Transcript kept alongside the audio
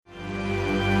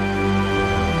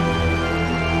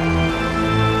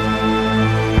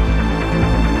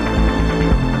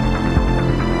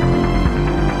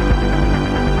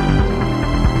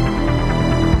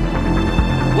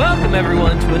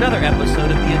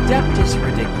Adeptus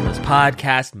Ridiculous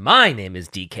podcast. My name is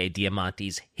DK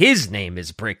Diamantes. His name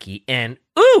is Bricky, and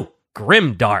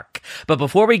grimdark. But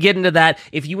before we get into that,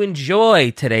 if you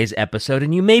enjoy today's episode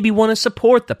and you maybe want to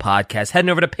support the podcast, heading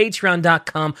over to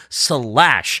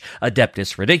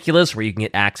patreon.com/Adeptus Ridiculous, where you can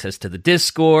get access to the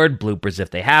Discord, bloopers if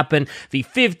they happen. The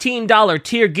 $15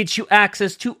 tier gets you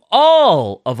access to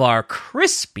all of our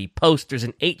crispy posters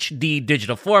in HD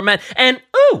digital format. And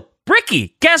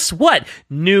Bricky, guess what?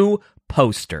 New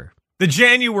poster. The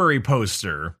January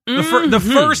poster.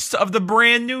 The first of the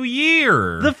brand new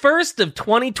year. The first of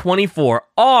 2024.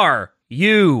 Are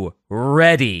you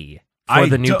ready for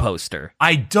the new poster?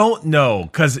 I don't know,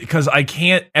 because I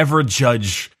can't ever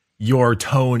judge your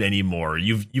tone anymore.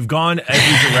 You've gone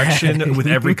every direction with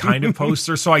every kind of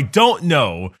poster, so I don't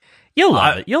know. You'll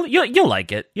love it. You'll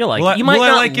like it. You'll like it. You might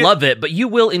not love it, but you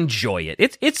will enjoy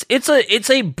it. It's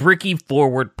a Bricky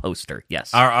forward poster.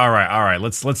 Yes. All right.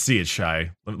 Let's see it,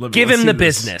 Shy. Give him the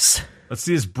business. Let's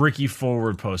see this Bricky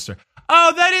forward poster.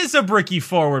 Oh, that is a Bricky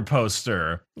forward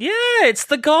poster. Yeah, it's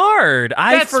the Guard.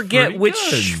 I forget good.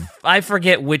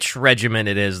 which regiment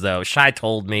it is, though. Shy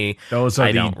told me.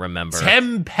 I don't remember.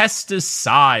 Tempestus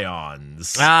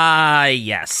Scions. Ah,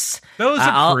 yes. Those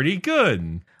are pretty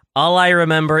good. All I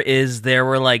remember is there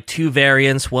were like two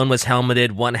variants. One was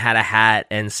helmeted, one had a hat,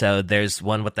 and so there's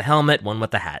one with the helmet, one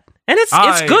with the hat. And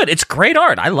it's good. It's great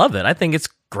art. I love it. I think it's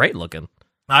great looking.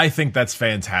 I think that's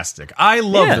fantastic. I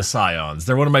love the Scions.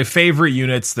 They're one of my favorite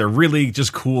units. They're really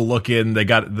just cool looking. They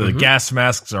got the gas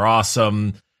masks are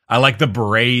awesome. I like the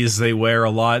berets they wear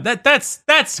a lot.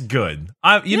 That's good.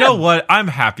 You know what? I'm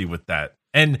happy with that.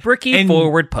 And Bricky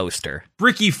forward poster.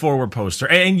 Bricky forward poster.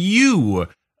 And you,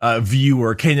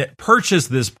 viewer, can purchase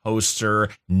this poster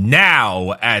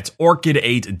now at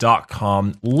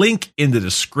orchid8.com. Link in the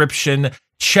description.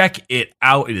 Check it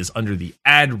out. It is under the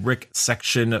ad rick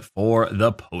section for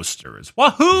the posters.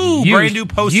 Wahoo! Brand new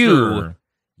poster.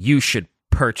 You should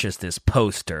purchase this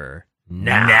poster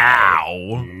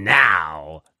now.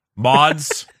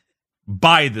 Mods,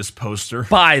 buy this poster.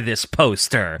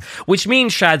 Which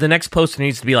means, Shad, the next poster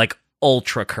needs to be like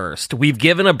ultra cursed. We've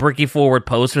given a Bricky forward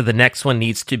poster. The next one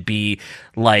needs to be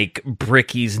like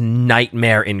Bricky's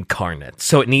nightmare incarnate.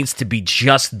 So it needs to be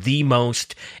just the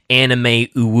most anime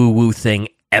woo thing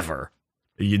ever.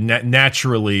 You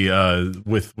naturally,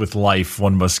 with life,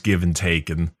 one must give and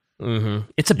take, and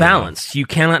it's a balance. You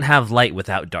cannot have light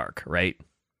without dark, right?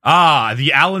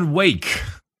 The Alan Wake.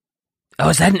 Oh,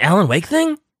 is that an Alan Wake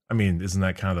thing? I mean, isn't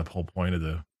that kind of the whole point of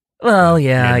the? Well,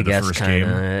 yeah, I guess kind of.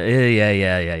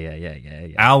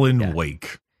 Yeah. Alan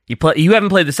Wake. You haven't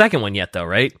played the second one yet, though,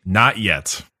 right? Not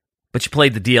yet. But you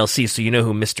played the DLC, so you know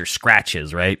who Mr. Scratch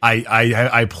is, right?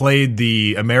 I played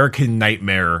the American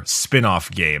Nightmare spin-off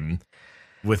game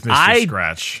with Mr.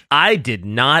 Scratch. I did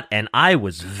not, and I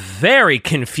was very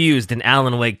confused in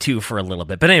Alan Wake 2 for a little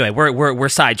bit. But anyway, we're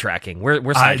sidetracking. We're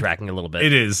sidetracking a little bit.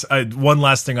 It is. One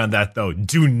last thing on that, though.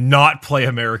 Do not play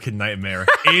American Nightmare.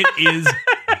 It is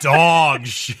dog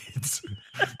shit.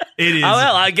 It is. Oh,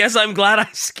 well, I guess I'm glad I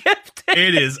skipped it.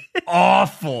 It is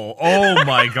awful. Oh,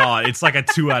 my God. It's like a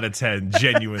 2 out of 10.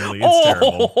 Genuinely. It's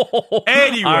terrible.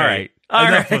 Anyway,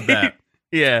 enough of that.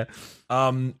 Yeah.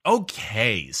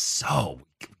 Okay, so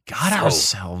we got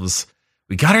ourselves.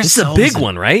 It's a big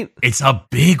one, right? It's a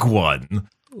big one.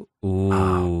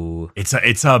 Ooh. It's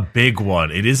a big one.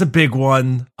 It is a big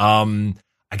one. I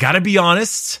gotta be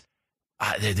honest.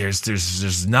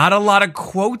 There's not a lot of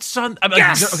quotes on.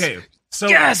 Yes. Okay. So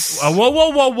yes.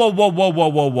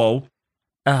 Whoa.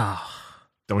 Oh.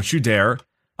 Don't you dare.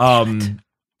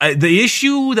 The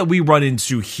issue that we run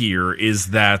into here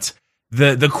is that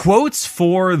the quotes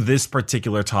for this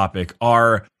particular topic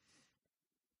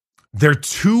they're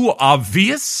too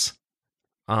obvious.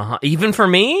 Even for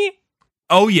me?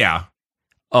 Oh yeah.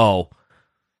 Oh.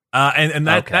 And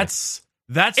okay. that's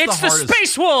it's the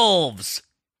Space Wolves.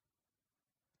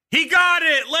 He got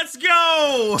it. Let's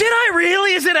go. Did I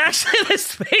really? Is it actually the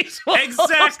Space Wolves?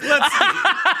 Exactly.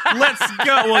 Let's go.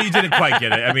 Well, you didn't quite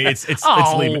get it. I mean,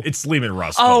 it's Leman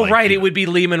Russ. Oh, right. It would be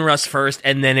Leman Russ first,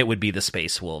 and then it would be the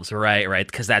Space Wolves. Right.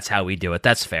 Because that's how we do it.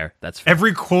 That's fair.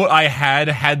 Every quote I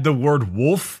had the word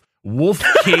wolf,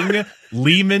 king,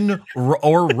 Leman,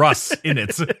 or Russ in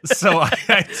it. So I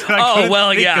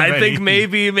think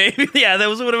maybe, yeah, that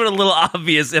would have been a little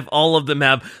obvious if all of them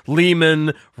have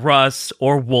Leman, Russ,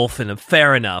 or Wolf in them.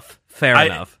 Fair enough.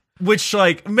 Which,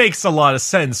 makes a lot of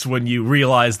sense when you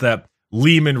realize that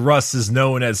Leman Russ is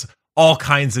known as all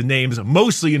kinds of names,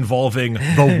 mostly involving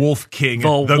the Wolf King,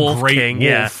 the Great King,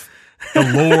 Wolf,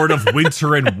 the Lord of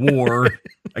Winter and War,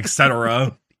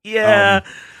 etc. Yeah.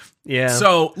 Yeah.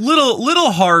 So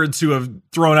little hard to have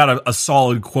thrown out a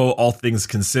solid quote, all things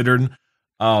considered.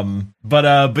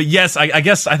 But yes, I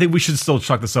guess I think we should still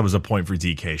chuck this up as a point for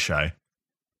DK Shy.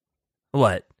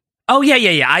 What? Oh,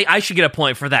 yeah. I should get a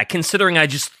point for that, considering I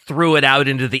just threw it out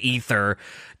into the ether,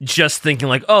 just thinking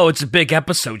like, oh, it's a big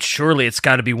episode. Surely it's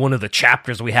got to be one of the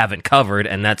chapters we haven't covered,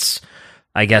 and that's,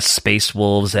 I guess, Space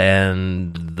Wolves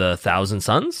and the Thousand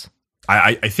Suns?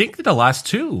 I think the last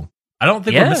two. I don't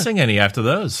think we're missing any after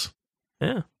those.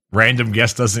 Yeah. Random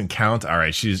guest doesn't count. All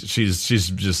right, she's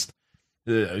just...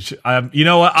 you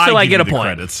know what? So I get a point.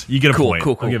 Credits. You get a point.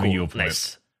 Cool. I'm giving you a point.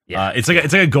 Nice. Yeah. It's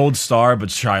like a gold star,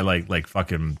 but Shy like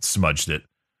fucking smudged it.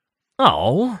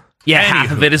 Oh. Yeah, Anywho.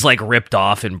 half of it is like ripped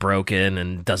off and broken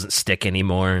and doesn't stick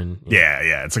anymore. And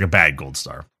Yeah, it's like a bad gold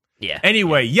star. Yeah.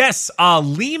 Anyway, yes,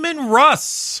 Leman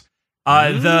Russ,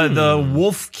 the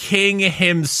Wolf King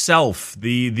himself,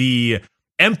 the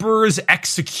Emperor's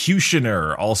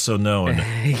Executioner, also known.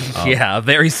 Yeah, a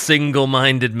very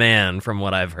single-minded man, from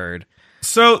what I've heard.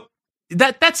 So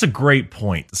that's a great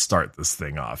point to start this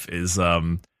thing off. Is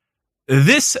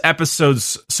this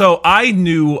episode's? So I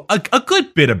knew a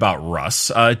good bit about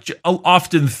Russ,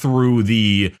 often through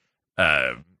the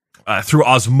through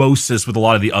osmosis with a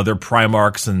lot of the other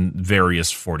Primarchs and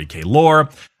various 40k lore.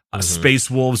 Space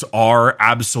Wolves are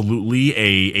absolutely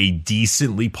a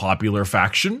decently popular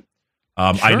faction.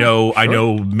 I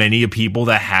know many people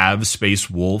that have Space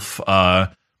Wolf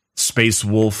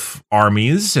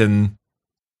armies, and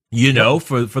you know,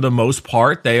 for the most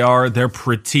part, they're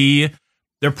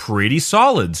pretty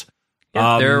solid.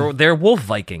 Yeah, they're wolf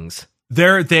Vikings.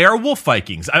 They are wolf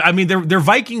Vikings. I mean, they're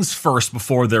Vikings first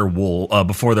before their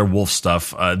wolf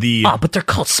stuff. But they're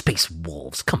called Space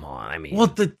Wolves. Come on, I mean, well,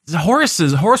 the Horus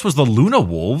was the Luna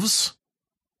Wolves.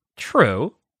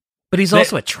 True, but he's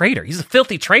also a traitor. He's a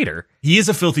filthy traitor. He is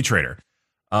a filthy traitor.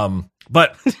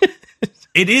 But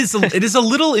it is a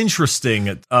little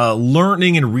interesting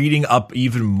learning and reading up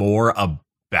even more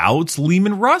about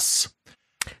Leman Russ.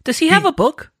 Does he have a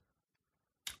book?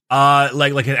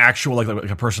 Like an actual like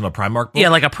a personal Primarch book? Yeah,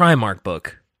 like a Primarch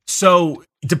book. So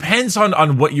it depends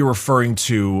on what you're referring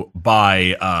to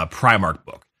by Primarch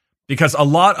book, because a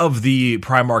lot of the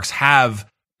Primarchs have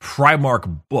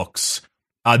Primarch books.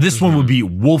 This one would be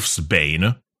Wolf's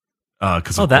Bane.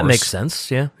 That makes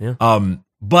sense. Yeah.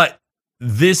 But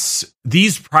these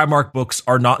Primarch books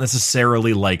are not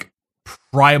necessarily like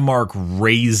Primarch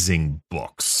raising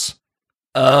books.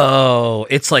 Oh,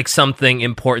 it's like something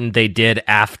important they did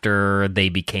after they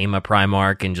became a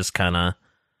Primarch and just kind of...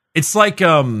 It's like,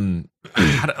 so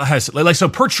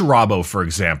Perturabo, for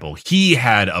example, he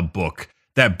had a book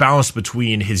that bounced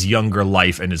between his younger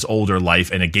life and his older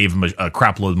life, and it gave him a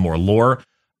crap load more lore.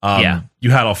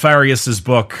 You had Alfarius's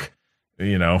book,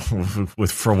 you know,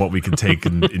 for what we can take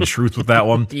in truth with that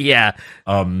one. Yeah.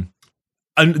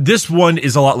 And this one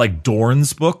is a lot like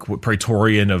Dorn's book,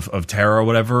 Praetorian of Terra or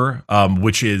whatever,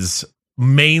 which is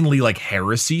mainly like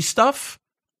heresy stuff.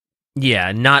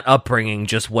 Yeah, not upbringing,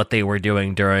 just what they were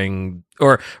doing during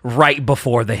or right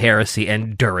before the heresy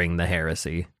and during the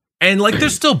heresy. And like they're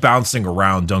still bouncing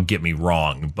around, don't get me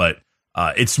wrong, but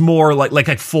it's more like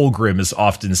Fulgrim is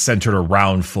often centered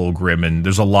around Fulgrim, and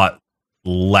there's a lot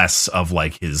less of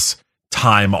like his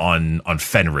time on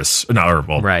Fenris.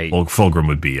 Right. Well, Fulgrim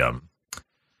would be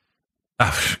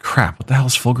crap. What the hell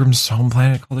is Fulgrim's home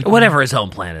planet called? Whatever his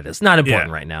home planet is, not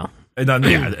important right now.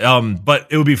 But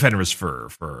it would be Fenris for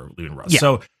Leman Russ.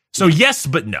 Yeah. So yes,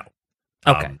 but no.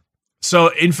 Okay. So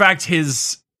in fact,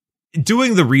 his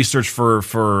doing the research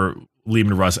for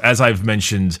Leman Russ, as I've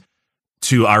mentioned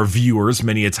to our viewers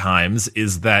many a times,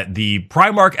 is that the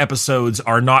Primarch episodes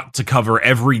are not to cover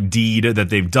every deed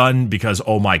that they've done, because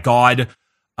oh my god,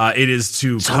 it is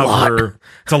to cover.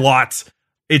 It's a lot.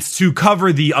 It's to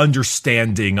cover the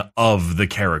understanding of the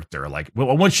character. Like, I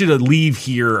want you to leave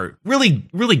here really,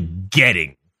 really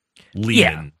getting Leman.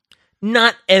 Yeah.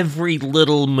 Not every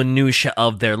little minutia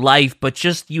of their life, but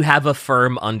just you have a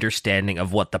firm understanding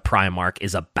of what the Primarch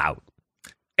is about.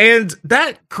 And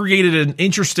that created an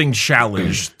interesting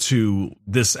challenge to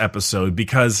this episode,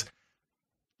 because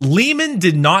Leman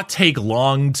did not take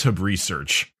long to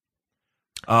research.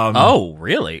 Oh,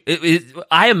 really?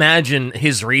 I imagine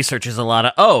his research is a lot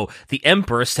of, the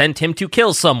Emperor sent him to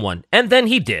kill someone, and then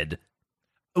he did.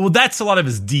 Well, that's a lot of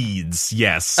his deeds,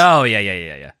 yes. Oh,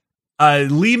 yeah.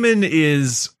 Leman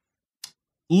is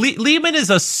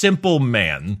a simple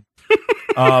man.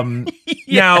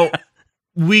 Now,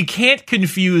 we can't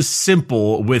confuse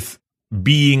simple with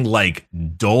being like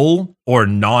dull or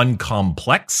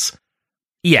non-complex.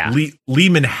 Yeah.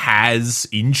 Lehman has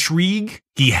intrigue.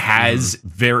 He has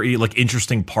very like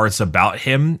interesting parts about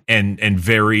him and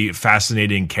very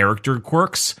fascinating character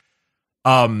quirks.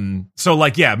 So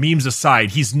like, yeah, memes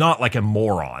aside, he's not like a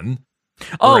moron.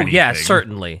 Oh yeah,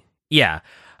 certainly. Yeah.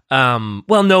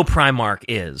 Well, no Primarch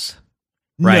is.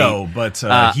 Right? No, but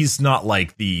he's not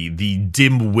like the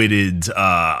dim-witted,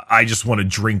 I just want to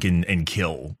drink and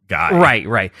kill guy.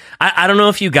 Right. I don't know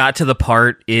if you got to the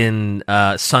part in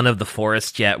Son of the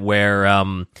Forest yet where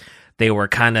they were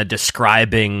kind of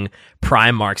describing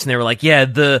Primarchs, and they were like, yeah,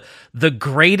 the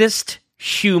greatest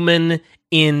human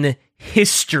in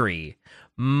history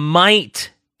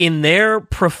might, in their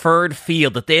preferred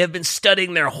field that they have been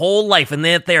studying their whole life and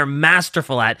that they are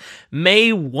masterful at,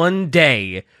 may one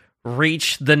day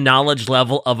reach the knowledge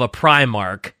level of a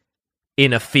Primarch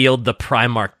in a field the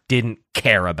Primarch didn't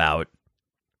care about.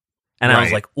 And I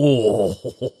was like, oh.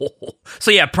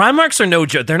 So yeah, Primarchs are no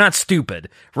joke. They're not stupid,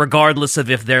 regardless of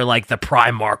if they're like the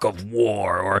Primarch of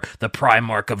war or the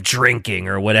Primarch of drinking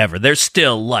or whatever. They're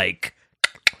still like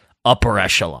upper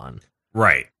echelon.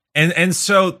 Right. And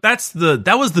so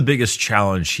that was the biggest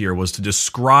challenge here, was to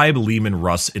describe Leman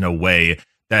Russ in a way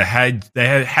that had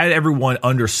everyone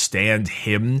understand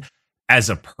him as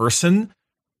a person,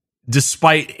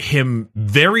 despite him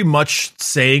very much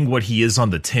saying what he is on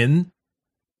the tin,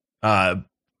 but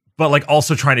like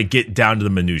also trying to get down to the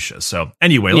minutia. So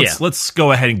anyway, let's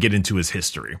go ahead and get into his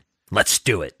history. Let's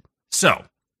do it. So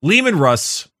Leman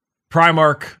Russ,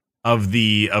 Primarch of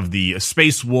the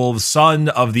Space Wolves, son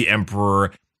of the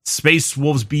Emperor. Space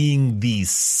Wolves being the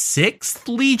 6th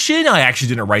Legion. I actually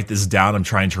didn't write this down. I'm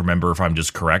trying to remember if I'm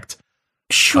just correct.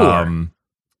 Sure.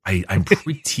 I'm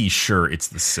pretty sure it's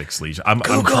the 6th Legion.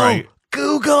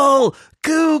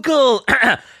 Google.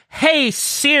 Hey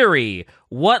Siri,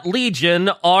 what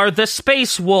legion are the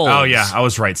Space Wolves? Oh yeah, I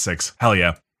was right. 6. Hell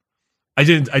yeah. I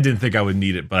didn't think I would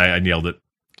need it, but I nailed it.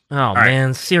 Oh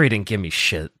man, Siri didn't give me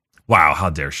shit. Wow, how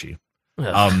dare she?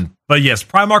 But yes,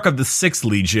 Primarch of the 6th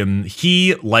Legion,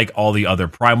 he, like all the other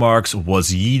Primarchs,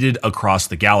 was yeeted across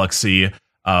the galaxy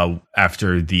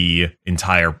after the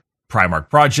entire Primarch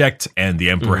project, and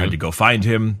the Emperor had to go find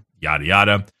him, yada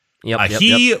yada.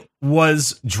 He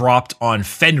was dropped on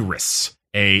Fenris,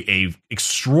 a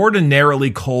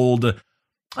extraordinarily cold,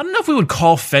 I don't know if we would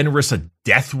call Fenris a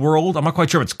death world. I'm not quite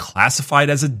sure if it's classified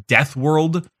as a death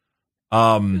world.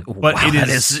 But wow,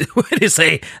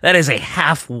 that is a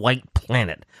half white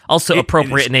planet. Also,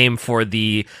 appropriate name for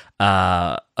the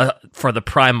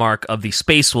Primarch of the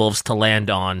Space Wolves to land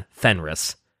on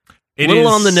Fenris. A little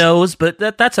on the nose, but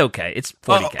that's okay. It's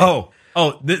 40K.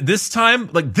 This time,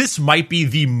 like, this might be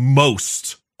the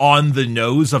most on the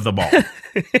nose of them all.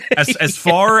 as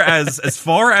far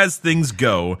as things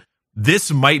go, this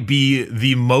might be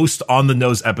the most on the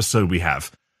nose episode we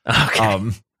have.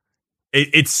 Okay.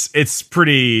 It's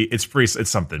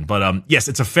something, but yes,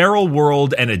 it's a feral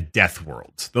world and a death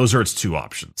world. Those are its two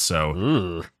options.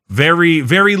 So very,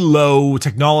 very low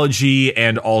technology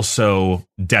and also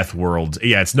death world.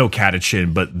 Yeah, it's no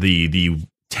catachin, but the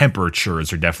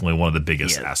temperatures are definitely one of the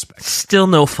biggest aspects. Still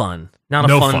no fun. Not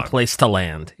a fun place to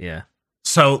land. Yeah.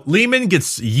 So Leman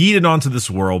gets yeeted onto this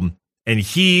world, and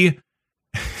he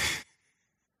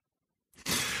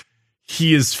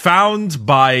is found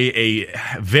by a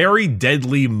very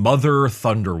deadly mother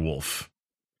thunderwolf.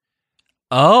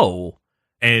 Oh.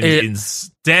 And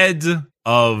instead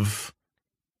of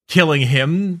killing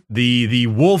him, the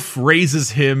wolf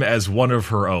raises him as one of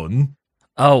her own.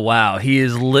 Oh, wow. He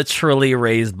is literally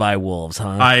raised by wolves,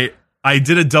 huh? I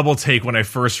did a double take when I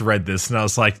first read this, and I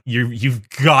was like, you've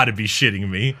got to be shitting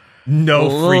me. No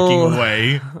freaking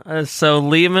way. So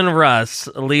Leman Russ,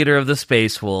 leader of the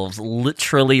Space Wolves,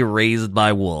 literally raised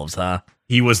by wolves, huh?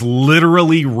 He was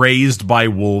literally raised by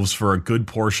wolves for a good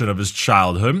portion of his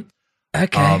childhood.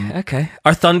 Okay.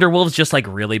 Are thunder wolves just like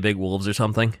really big wolves or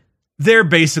something? They're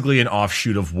basically an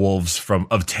offshoot of wolves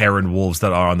of Terran wolves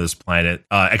that are on this planet,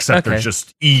 except they're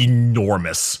just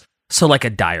enormous. So like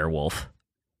a dire wolf.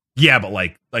 Yeah, but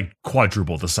like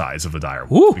quadruple the size of a dire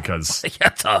wolf. Because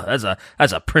that's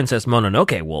a Princess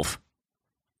Mononoke wolf.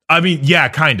 I mean, yeah,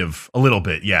 kind of a little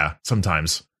bit. Yeah,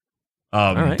 sometimes.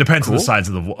 Depends on the size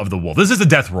of the wolf. This is a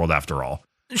death world after all.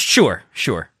 Sure.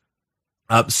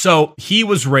 So he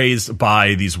was raised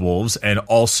by these wolves and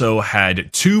also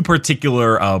had two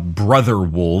particular brother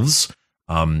wolves.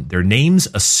 Their names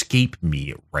escape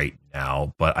me right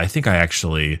now, but I think I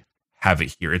actually have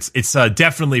it here. It's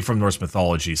definitely from Norse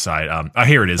mythology side.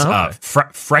 Here it is.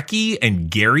 Freki and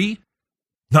Gary.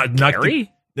 Not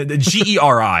Gary? The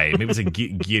Geri. Maybe it's a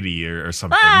Giddy or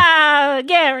something.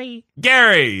 Gary.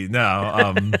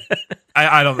 No.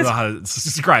 I don't know how to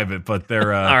describe it, but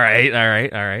they're all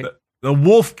right. The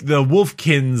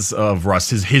wolfkins of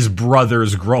Russ, his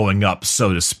brothers growing up,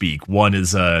 so to speak. One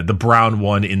is the brown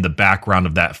one in the background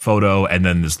of that photo, and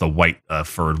then there's the white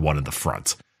furred one in the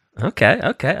front. Okay.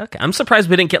 I'm surprised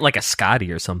we didn't get like a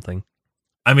Scotty or something.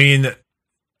 I mean,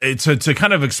 to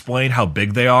kind of explain how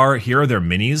big they are, here are their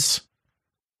minis.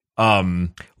 Whoa!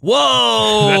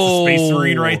 That's a Space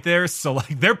Marine right there. So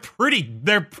like they're pretty chunky,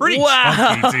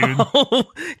 dude.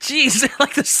 Jeez, they're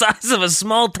like the size of a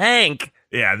small tank.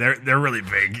 Yeah, they're really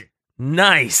big.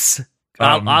 Nice.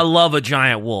 I love a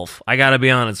giant wolf. I gotta be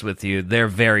honest with you. They're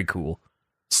very cool.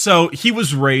 So he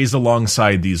was raised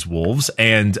alongside these wolves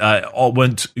and all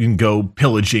went and go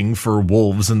pillaging for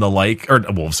wolves and the like, or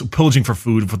wolves, pillaging for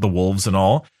food for the wolves and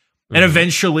all. And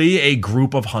eventually a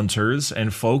group of hunters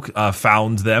and folk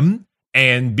found them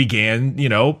and began,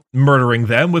 murdering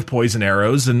them with poison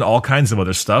arrows and all kinds of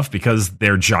other stuff because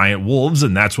they're giant wolves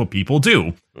and that's what people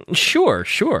do. Sure.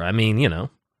 I mean,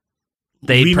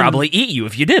 they'd probably eat you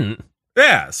if you didn't.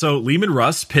 Yeah, so Leman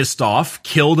Russ, pissed off,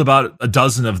 killed about a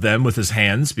dozen of them with his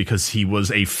hands because he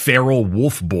was a feral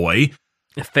wolf boy.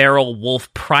 A feral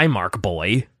wolf Primarch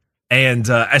boy. And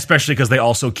especially because they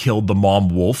also killed the mom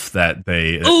wolf that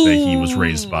he was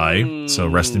raised by. So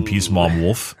rest in peace, Mom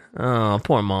Wolf. Oh,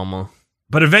 poor mama.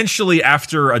 But eventually,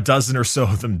 after a dozen or so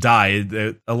of them died,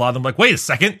 a lot of them were like, wait a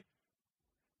second,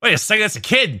 that's a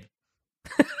kid.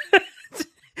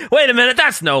 Wait a minute,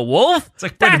 that's no wolf. It's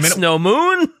like, that's no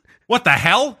moon. What the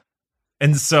hell?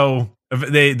 And so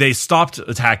they stopped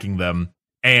attacking them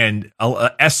and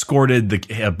escorted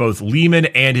both Leman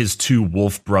and his two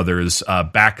wolf brothers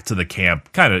back to the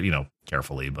camp, kind of,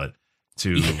 carefully, but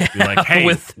to be like, hey,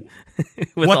 with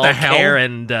what all the hell? Care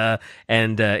and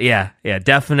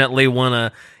definitely want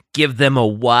to give them a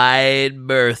wide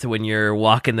berth when you're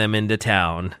walking them into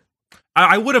town.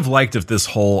 I would have liked if this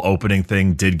whole opening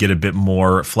thing did get a bit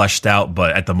more fleshed out,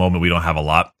 but at the moment we don't have a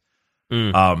lot.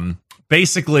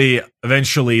 Basically,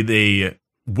 eventually they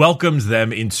welcomed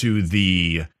them into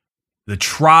the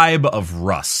tribe of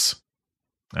Russ.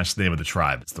 That's the name of the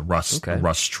tribe. It's the Russ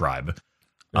tribe.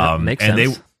 Makes and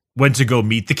sense. They went to go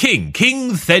meet the king,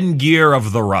 King Thengir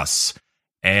of the Russ.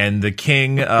 And the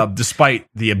king, despite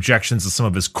the objections of some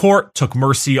of his court, took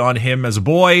mercy on him as a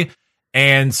boy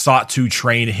and sought to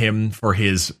train him for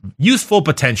his useful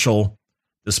potential,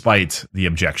 despite the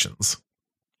objections.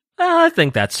 Well, I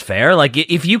think that's fair. Like,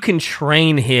 if you can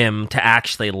train him to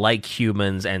actually like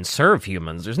humans and serve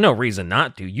humans, there's no reason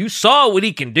not to. You saw what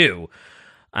he can do.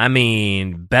 I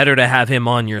mean, better to have him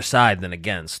on your side than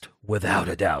against, without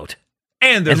a doubt.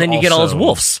 And then you get all his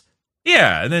wolves.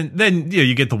 Yeah, and then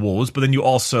you get the wolves, but then you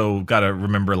also got to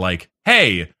remember, like,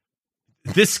 hey,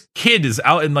 this kid is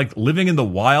out and like living in the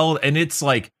wild, and it's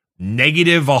like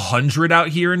 -100 out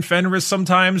here in Fenris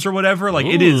sometimes or whatever. Like,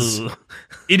 it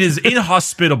is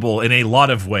inhospitable in a lot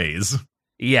of ways.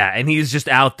 Yeah, and he's just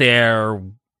out there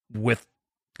with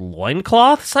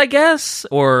loincloths, I guess,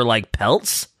 or like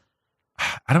pelts.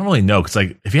 I don't really know, because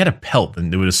like if he had a pelt, then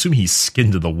they would assume he's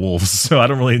skinned to the wolves. So I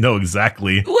don't really know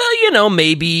exactly. Well,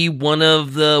 maybe one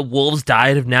of the wolves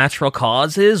died of natural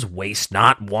causes, waste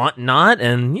not, want not,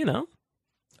 and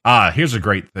Here's a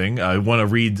great thing. I want to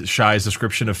read Shai's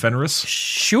description of Fenris.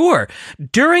 Sure.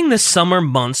 During the summer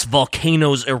months,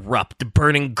 volcanoes erupt,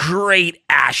 burning great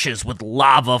ashes with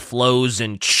lava flows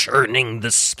and churning the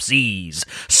seas,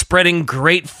 spreading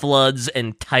great floods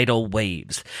and tidal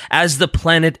waves. As the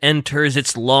planet enters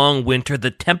its long winter,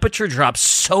 the temperature drops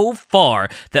so far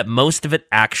that most of it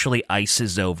actually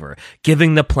ices over,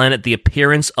 giving the planet the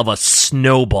appearance of a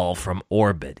snowball from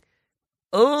orbit.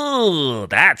 Oh,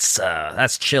 that's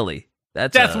chilly.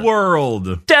 That's Death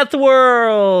World. Death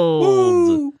World.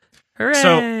 Woo. Hooray.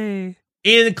 So,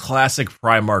 in classic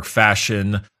Primarch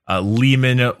fashion,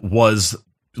 Leman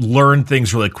learned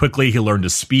things really quickly. He learned to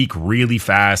speak really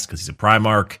fast because he's a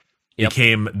Primarch. Yep.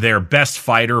 Became their best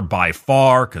fighter by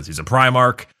far because he's a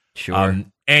Primarch. Sure.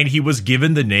 And he was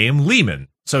given the name Leman.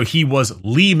 So he was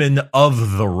Leman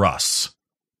of the Russ.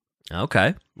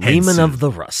 Okay. Leman of the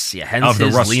Russ. Yeah, hence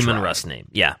his Leman Russ name.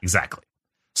 Yeah. Exactly.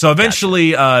 So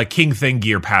eventually, King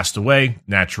Thengir passed away,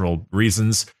 natural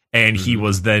reasons, and he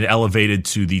was then elevated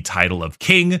to the title of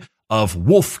King of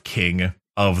Wolf King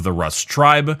of the Russ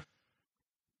tribe.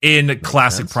 In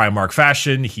classic Primarch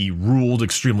fashion, he ruled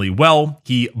extremely well.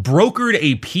 He brokered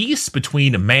a peace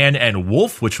between man and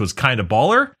wolf, which was kind of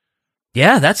baller.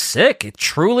 Yeah, that's sick.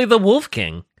 Truly the Wolf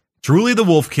King. Truly the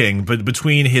Wolf King, but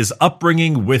between his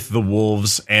upbringing with the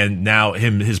wolves and now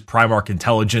his Primarch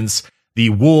intelligence, the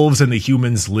wolves and the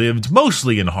humans lived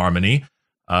mostly in harmony,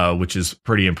 which is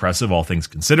pretty impressive, all things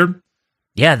considered.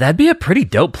 Yeah, that'd be a pretty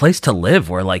dope place to live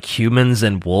where like humans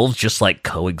and wolves just like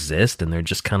coexist and they're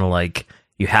just kind of like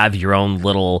you have your own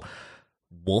little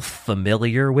wolf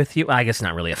familiar with you. I guess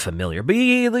not really a familiar, but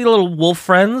little wolf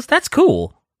friends. That's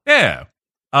cool. Yeah.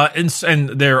 And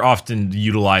they're often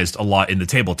utilized a lot in the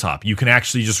tabletop. You can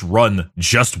actually just run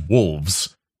just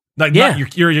wolves. Like,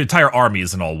 not your entire army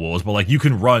isn't all wolves, but like you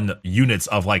can run units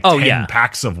of like 10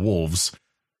 packs of wolves.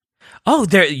 Oh,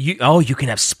 you can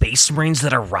have space marines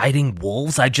that are riding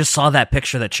wolves. I just saw that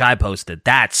picture that Chai posted.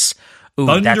 That's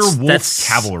Thunderwolf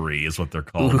Cavalry is what they're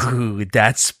called. Ooh,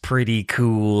 that's pretty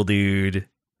cool, dude.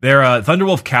 Their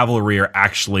Thunderwolf Cavalry are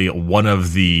actually one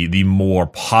of the more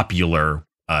popular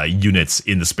units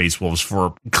in the Space Wolves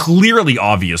for clearly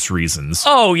obvious reasons.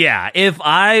 Oh yeah, if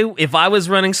I was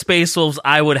running Space Wolves,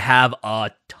 I would have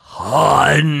a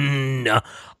ton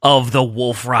of the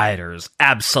Wolf Riders.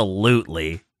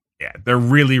 Absolutely. Yeah, they're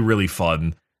really, really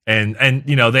fun. And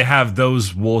you know, they have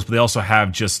those wolves, but they also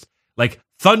have just like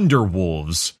Thunder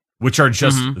Wolves, which are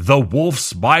just the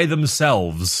wolves by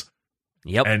themselves.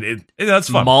 Yep. And that's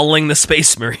fun. Mauling the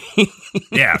Space Marine.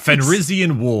 Yeah,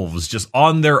 Fenrisian wolves just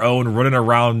on their own, running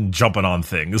around, jumping on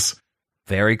things.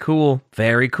 Very cool.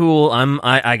 Very cool.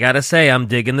 I gotta say, I'm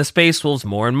digging the Space Wolves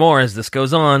more and more as this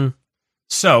goes on.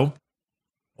 So,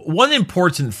 one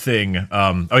important thing,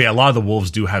 a lot of the wolves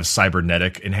do have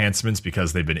cybernetic enhancements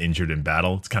because they've been injured in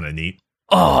battle. It's kind of neat.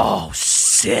 Oh,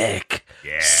 sick.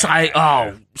 Yeah.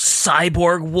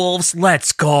 Cyborg wolves,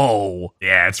 let's go.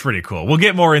 Yeah, it's pretty cool. We'll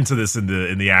get more into this in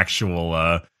the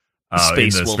actual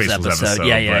Space Wolves episode.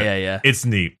 Yeah. It's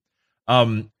neat.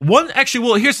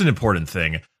 Here's an important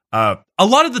thing. A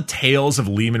lot of the tales of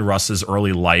Leman Russ's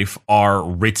early life are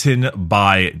written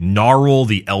by Gnarl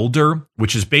the Elder,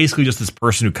 which is basically just this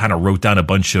person who kind of wrote down a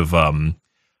bunch of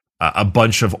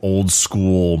old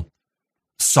school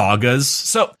sagas.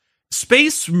 So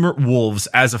Space Wolves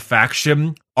as a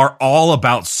faction are all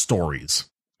about stories,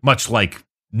 much like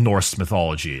Norse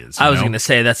mythology is. I was going to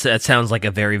say that sounds like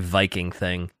a very Viking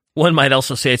thing. One might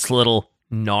also say it's a little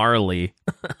gnarly.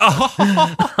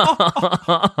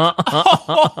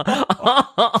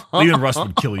 Leman Russ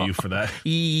would kill you for that.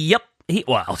 Yep.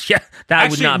 That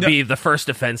would not be the first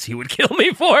offense he would kill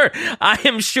me for. I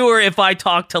am sure if I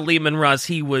talked to Leman Russ,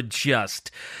 he would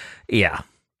just, yeah.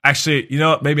 Actually, you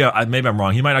know what? Maybe I'm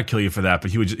wrong. He might not kill you for that,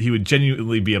 but he would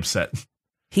genuinely be upset.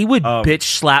 He would bitch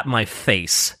slap my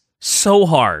face so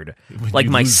hard, like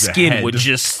my skin would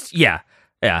just, yeah.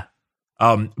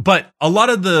 But a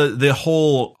lot of the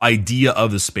whole idea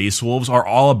of the Space Wolves are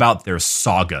all about their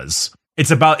sagas. It's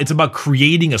about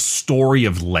creating a story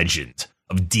of legend,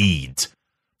 of deed.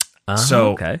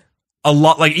 Okay. A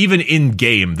lot, like even in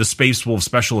game, the Space Wolf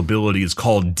special ability is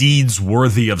called Deeds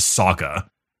Worthy of Saga.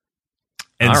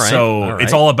 And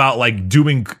it's all about like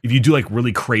if you do like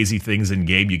really crazy things in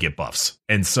game, you get buffs.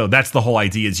 And so that's the whole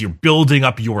idea is you're building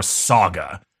up your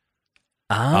saga.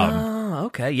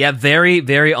 Okay. Yeah, very,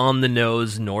 very on the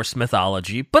nose Norse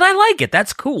mythology, but I like it.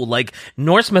 That's cool. Like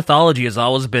Norse mythology has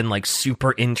always been like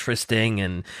super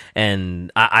interesting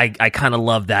and I kind of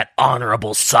love that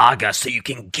honorable saga so you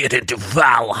can get into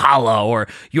Valhalla or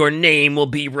your name will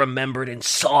be remembered in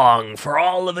song for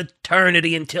all of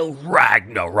eternity until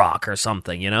Ragnarok or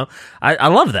something, you know? I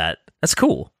love that. That's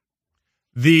cool.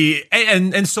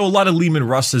 And so a lot of Leman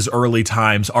Russ's early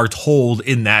times are told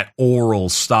in that oral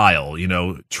style, you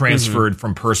know, transferred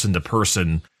from person to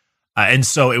person. And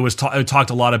so it talked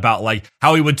a lot about like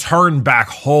how he would turn back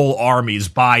whole armies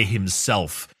by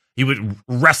himself. He would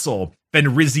wrestle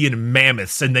Fenrisian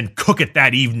mammoths and then cook it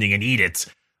that evening and eat it,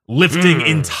 lifting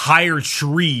entire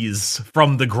trees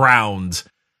from the ground.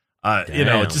 You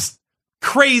know, just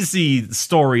crazy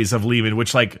stories of Leman,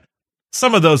 which like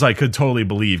some of those I could totally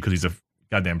believe because he's a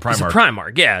goddamn Primarch. It's a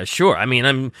Primarch, yeah, sure. I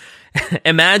mean,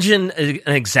 imagine an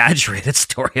exaggerated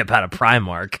story about a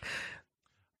Primarch,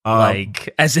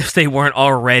 like as if they weren't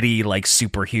already like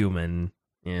superhuman.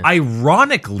 Yeah.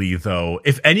 Ironically, though,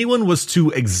 if anyone was to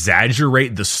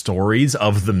exaggerate the stories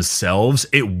of themselves,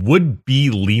 it would be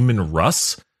Leman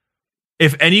Russ.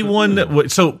 If anyone,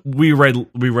 so we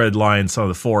read Lions of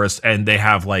the Forest, and they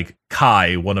have like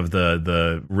Kai, one of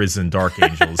the risen Dark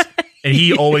Angels. And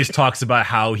he always talks about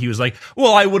how he was like,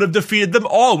 well, I would have defeated them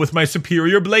all with my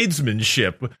superior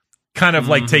bladesmanship. Kind of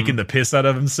like taking the piss out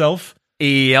of himself.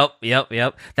 Yep.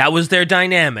 That was their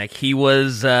dynamic. He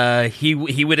was,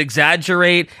 he would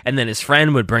exaggerate, and then his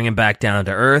friend would bring him back down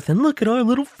to earth, and look at our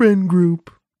little friend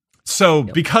group. So,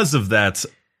 because of that,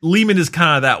 Leman is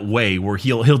kind of that way, where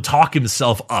he'll talk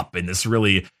himself up in this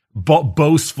really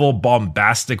boastful,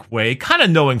 bombastic way, kind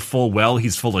of knowing full well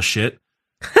he's full of shit.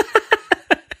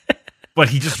 but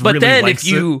he just But really then likes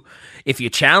if you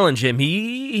challenge him,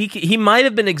 he might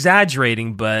have been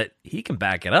exaggerating, but he can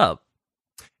back it up.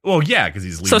 Well, yeah, because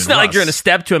he's Lehman So it's not Russ. like you're going to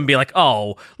step to him and be like,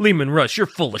 oh, Lehman Russ, you're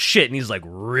full of shit. And he's like,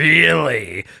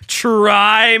 really?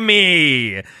 Try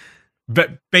me.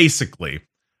 But basically.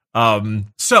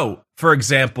 So, for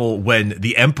example, when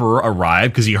the Emperor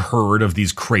arrived, because he heard of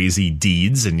these crazy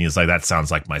deeds, and he's like, that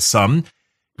sounds like my son,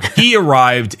 he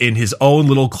arrived in his own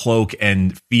little cloak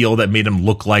and field that made him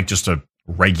look like just a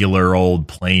regular old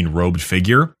plain robed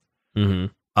figure.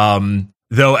 Mm-hmm.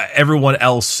 Though everyone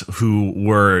else who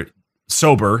were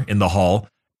sober in the hall,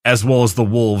 as well as the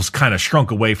wolves, kind of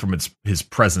shrunk away from his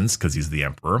presence because he's the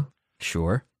Emperor.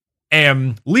 Sure.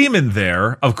 And Lehman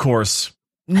there, of course,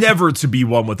 never to be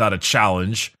one without a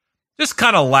challenge, just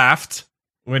kind of laughed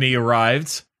when he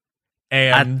arrived.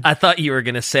 And I thought you were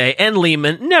going to say, and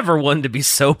Lehman, never one to be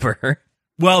sober.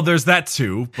 Well, there's that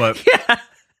too, but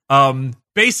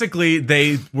basically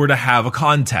they were to have a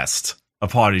contest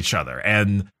upon each other.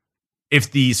 And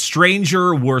if the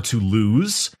stranger were to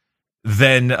lose,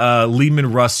 then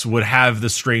Lehman Russ would have the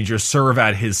stranger serve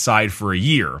at his side for a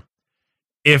year.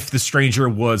 If the stranger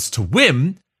was to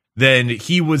win, then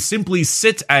he would simply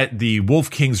sit at the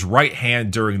Wolf King's right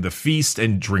hand during the feast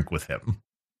and drink with him.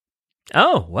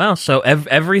 Oh, wow. So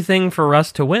everything for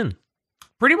Russ to win.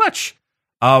 Pretty much.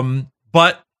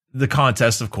 But the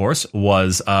contest, of course,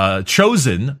 was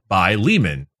chosen by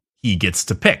Lehman. He gets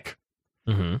to pick.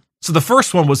 Mm-hmm. So the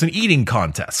first one was an eating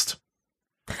contest.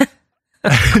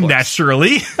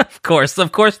 Naturally. Of course,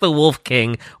 the Wolf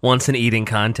King wants an eating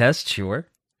contest, sure.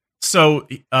 So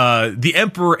the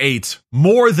Emperor ate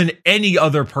more than any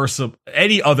other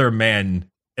man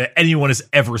anyone has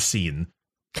ever seen.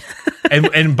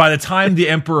 and by the time the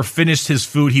Emperor finished his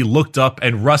food, he looked up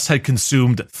and Russ had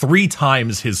consumed 3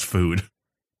 times his food.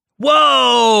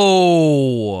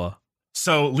 Whoa!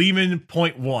 So Lehman,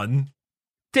 point 1.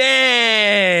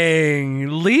 Dang!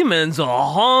 Lehman's a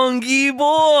honky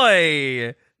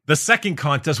boy! The second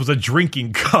contest was a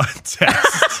drinking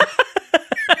contest.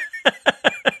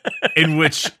 In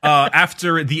which,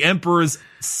 after the Emperor's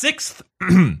 6th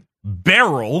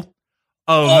barrel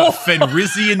of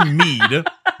Fenrisian mead,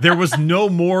 there was no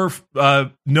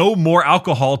more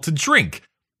alcohol to drink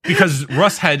because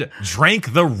Russ had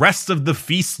drank the rest of the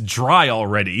feast dry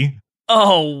already.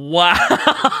 Oh,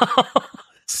 wow.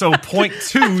 So point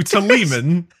 2 to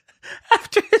Lehman.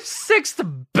 After his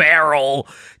 6th barrel.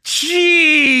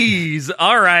 Jeez.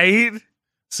 All right.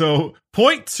 So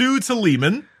point 2 to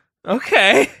Lehman.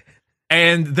 Okay.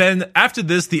 And then after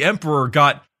this, the Emperor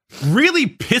got really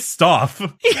pissed off.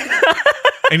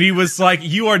 And he was like,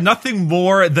 you are nothing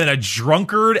more than a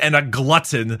drunkard and a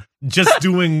glutton, just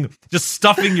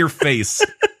stuffing your face.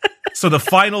 So the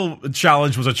final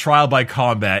challenge was a trial by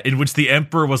combat in which the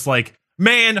Emperor was like,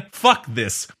 man, fuck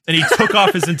this. And he took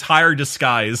off his entire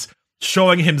disguise,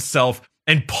 showing himself,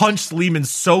 and punched Lehman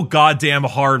so goddamn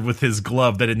hard with his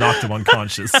glove that it knocked him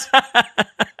unconscious.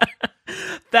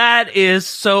 That is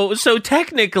so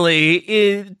technically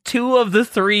in 2 of the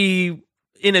 3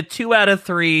 in a 2 out of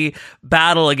 3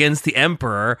 battle against the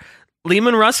Emperor,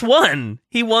 Lehman Russ won.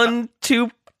 He won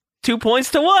 2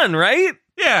 points to 1, right?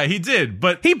 Yeah, he did,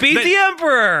 but he beat the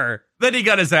Emperor. Then he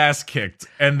got his ass kicked,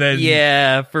 and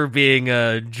then for being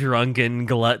a drunken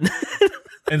glutton.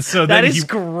 And so that then is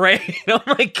great. Oh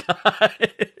my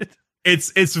god,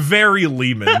 it's very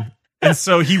Lehman. And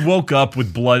so he woke up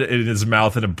with blood in his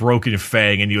mouth and a broken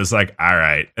fang, and he was like, all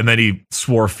right. And then he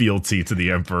swore fealty to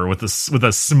the Emperor with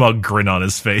a smug grin on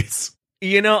his face.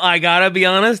 You know, I gotta be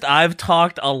honest, I've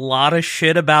talked a lot of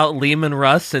shit about Lehman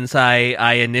Russ since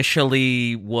I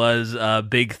initially was a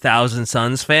big Thousand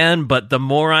Sons fan, but the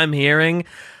more I'm hearing,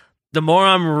 the more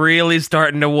I'm really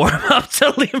starting to warm up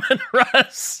to Lehman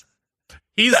Russ.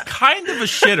 He's kind of a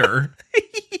shitter.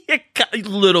 A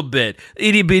little bit.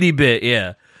 Itty bitty bit,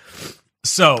 yeah.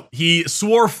 So he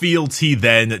swore fealty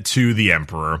then to the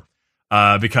Emperor,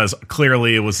 because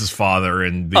clearly it was his father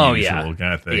and the usual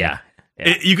kind of thing. Yeah.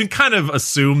 You can kind of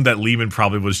assume that Lehman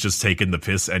probably was just taking the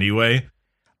piss anyway.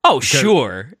 Oh,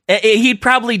 sure. He'd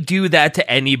probably do that to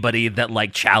anybody that,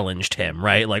 like, challenged him,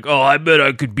 right? Like, oh, I bet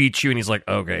I could beat you. And he's like,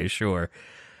 okay, sure.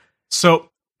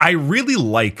 So I really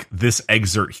like this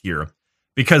excerpt here,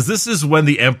 because this is when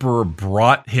the Emperor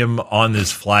brought him on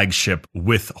his flagship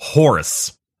with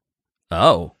Horus.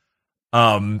 Oh.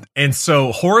 And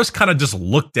so Horus kind of just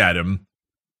looked at him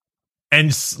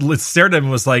and stared at him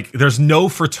and was like, there's no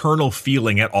fraternal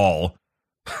feeling at all.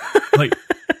 Like,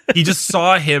 he just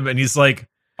saw him and he's like,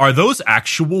 are those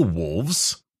actual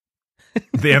wolves?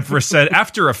 The Emperor said,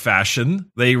 after a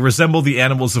fashion, they resemble the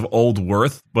animals of old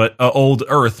Earth, but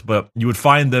you would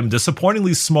find them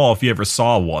disappointingly small if you ever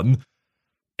saw one.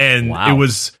 And It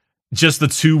was just the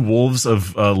two wolves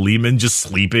of LEMAN just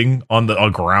sleeping on the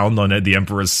ground on the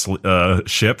Emperor's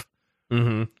ship.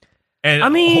 Mm-hmm. And I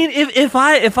mean, if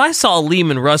I saw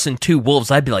LEMAN, RUSS, and two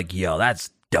wolves, I'd be like, yo,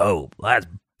 that's dope.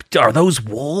 Are those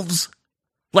wolves?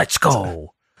 Let's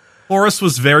go. Horus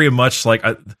was very much like,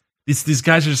 these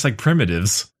guys are just like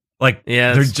primitives. Like,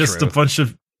 they're just true. A bunch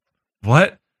of,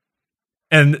 what?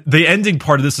 And the ending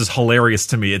part of this is hilarious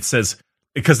to me. It says,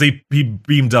 because he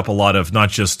beamed up a lot of, not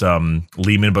just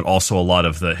LEMAN, but also a lot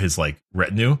of his like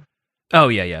retinue. Oh,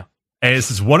 yeah. And it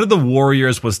says, one of the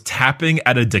warriors was tapping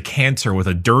at a decanter with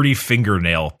a dirty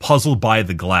fingernail, puzzled by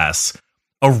the glass.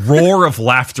 A roar of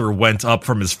laughter went up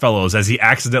from his fellows as he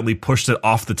accidentally pushed it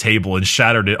off the table and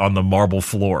shattered it on the marble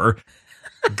floor.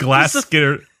 Glass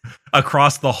skittered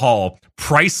across the hall,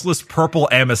 priceless purple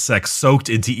amasec soaked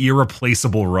into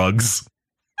irreplaceable rugs.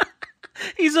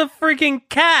 He's a freaking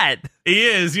cat. He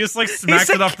is. He just like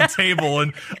smacked it off the table,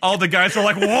 and all the guys are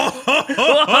like, whoa,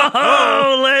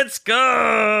 whoa, let's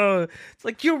go. It's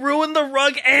like, you ruined the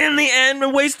rug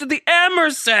and wasted the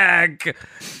amasec.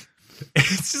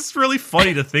 It's just really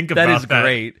funny to think about that. That is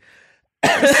great.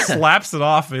 He slaps it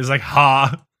off and he's like,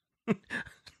 ha.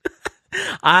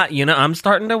 I'm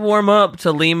starting to warm up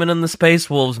to LEMAN and the Space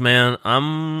Wolves, man.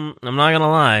 I'm not gonna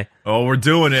lie. Oh, we're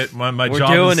doing it. My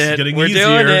job is getting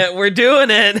easier. We're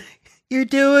doing it. You're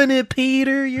doing it,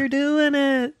 Peter. You're doing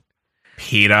it.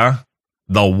 Peter,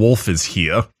 the wolf is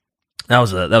here. That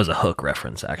was a Hook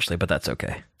reference, actually, but that's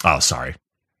okay. Oh, sorry.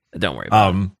 Don't worry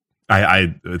about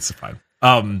it. It's fine.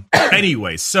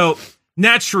 Anyway, so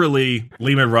naturally,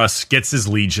 LEMAN RUSS gets his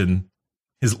Legion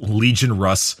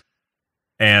RUSS,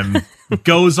 and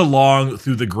goes along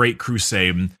through the Great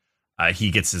Crusade.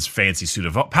 He gets his fancy suit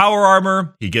of power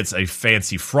armor. He gets a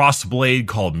fancy frost blade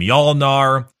called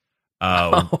Mjolnir.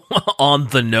 On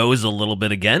the nose a little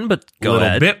bit again, but go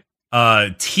ahead.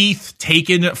 Bit. Teeth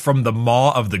taken from the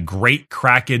maw of the great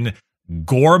kraken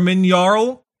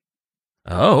Gormenjarl.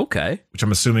 Oh, okay. Which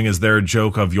I'm assuming is their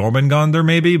joke of Jormungandr,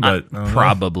 maybe, but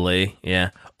probably,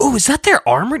 yeah. Oh, is that their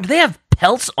armor? Do they have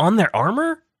pelts on their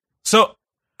armor? So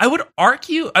I would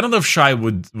argue, I don't know if Shai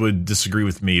would disagree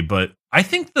with me, but I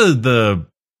think the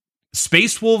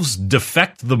Space Wolves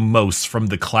defect the most from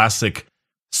the classic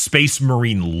Space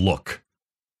Marine look,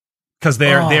 because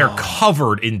they're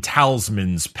covered in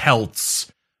talismans,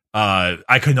 pelts,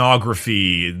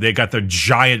 iconography. They got their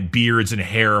giant beards and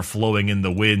hair flowing in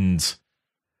the wind.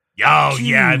 Oh,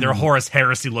 yeah, their Horus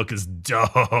Heresy look is dope.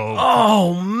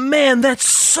 Oh, man, that's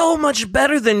so much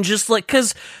better than just, like,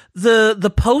 because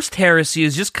the post-Heresy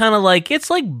is just kind of like,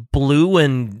 it's like blue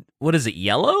and, what is it,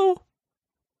 yellow-ish?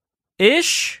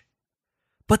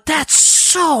 But that's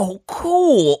so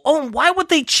cool. Oh, why would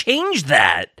they change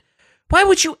that? Why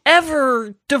would you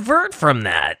ever divert from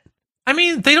that? I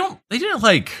mean, they didn't,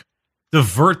 like,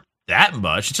 divert that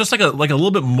much. It's just like a little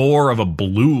bit more of a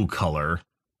blue color.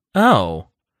 Oh.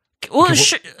 Well,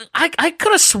 I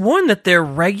could have sworn that they're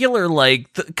regular,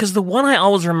 like, because the one I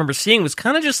always remember seeing was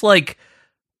kind of just like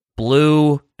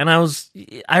blue, and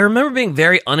I remember being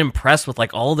very unimpressed with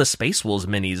like all the Space Wolves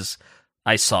minis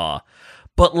I saw,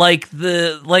 but like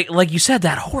like you said,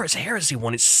 that Horus Heresy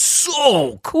one is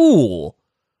so cool.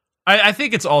 I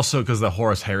think it's also because the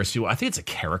Horus Heresy one, I think it's a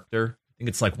character. I think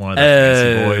it's like one of the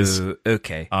fancy boys.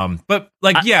 Okay. But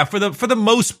like, for the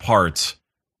most part.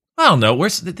 I don't know.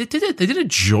 They did a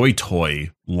Joy Toy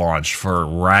launch for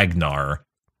Ragnar.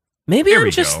 Maybe I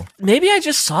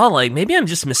just saw, like, maybe I'm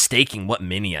just mistaking what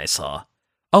mini I saw.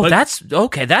 Oh, that's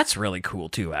okay. That's really cool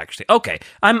too, actually. Okay,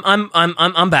 I'm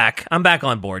back. I'm back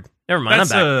on board. Never mind.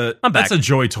 I'm back. That's a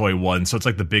Joy Toy one, so it's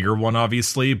like the bigger one,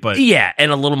 obviously. But yeah,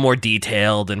 and a little more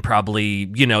detailed, and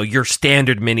probably your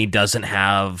standard mini doesn't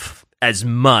have as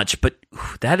much, but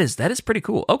that is pretty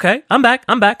cool. Okay, I'm back.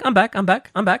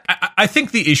 I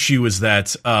think the issue is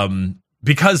that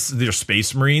because they're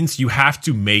Space Marines, you have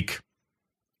to make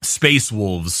Space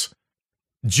Wolves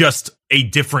just a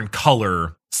different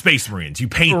color Space Marines. You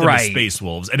paint them as Space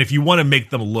Wolves, and if you want to make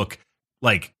them look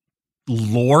like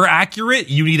lore accurate,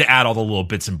 you need to add all the little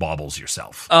bits and baubles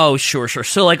yourself. Oh, sure.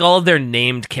 So, like, all of their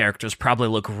named characters probably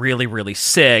look really, really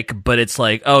sick, but it's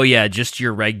like, oh, yeah, just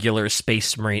your regular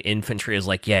Space Marine infantry is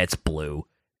like, yeah, it's blue.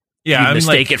 Yeah, you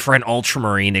mistake it for an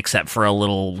Ultramarine, except for a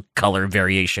little color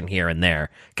variation here and there.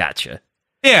 Gotcha.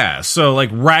 Yeah, so, like,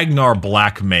 Ragnar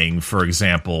Blackmane, for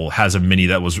example, has a mini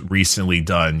that was recently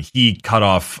done. He cut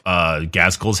off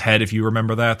Gazgul's head, if you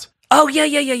remember that. Oh,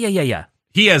 yeah.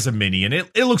 He has a mini, and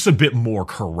it looks a bit more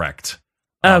correct.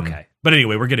 Okay. But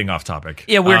anyway, we're getting off topic.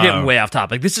 Yeah, we're getting way off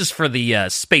topic. This is for the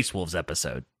Space Wolves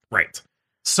episode. Right.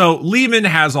 So Lehman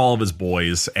has all of his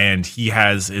boys, and he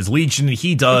has his legion.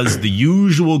 He does the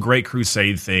usual Great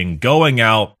Crusade thing, going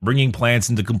out, bringing plants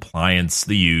into compliance,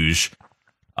 the usual.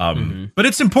 But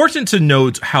it's important to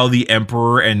note how the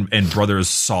Emperor and brothers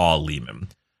saw Lehman.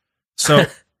 So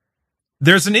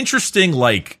there's an interesting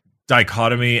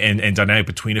dichotomy and dynamic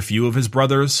between a few of his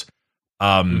brothers.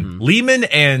 Lehman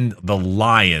and the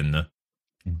Lion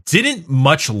didn't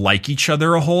much like each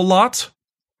other a whole lot.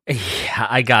 Yeah,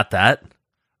 I got that.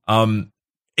 In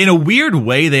a weird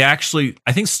way, they actually,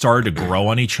 I think, started to grow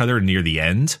on each other near the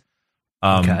end.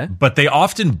 But they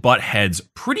often butt heads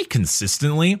pretty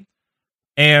consistently.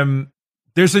 And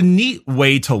there's a neat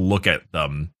way to look at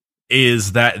them,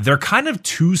 is that they're kind of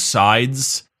two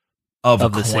sides of a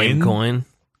the same coin,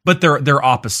 but they're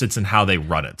opposites in how they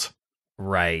run it.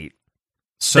 Right.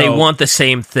 So they want the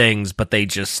same things, but they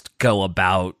just go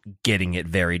about getting it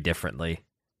very differently.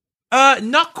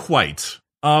 Not quite.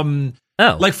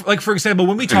 Like for example,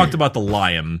 when we talked about the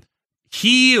Lion,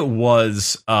 he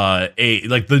was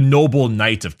the noble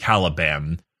knight of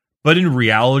Caliban, but in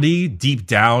reality, deep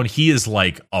down, he is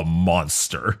like a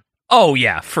monster. Oh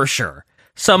yeah, for sure.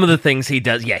 Some of the things he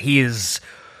does, yeah, he is.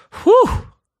 Whew.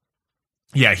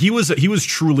 Yeah, he was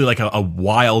truly like a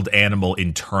wild animal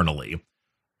internally.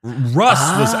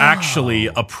 Russ was actually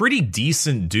a pretty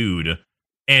decent dude.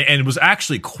 And was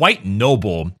actually quite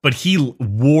noble, but he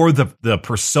wore the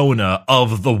persona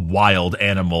of the wild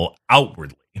animal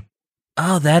outwardly.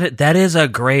 Oh, that is a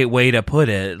great way to put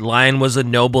it. Lion was a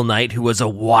noble knight who was a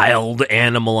wild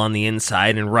animal on the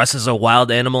inside, and Russ is a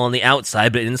wild animal on the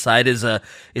outside, but inside is a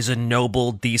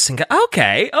noble, decent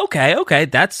guy. Okay.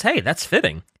 That's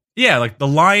fitting. Yeah, like the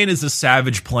Lion is a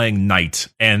savage playing knight,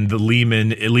 and the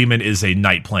Lehman is a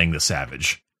knight playing the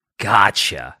savage.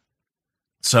 Gotcha.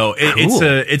 So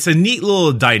it's a neat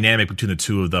little dynamic between the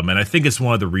two of them, and I think it's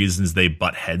one of the reasons they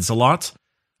butt heads a lot.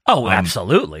 Oh,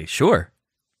 absolutely, sure.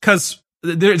 Because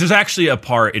there's actually a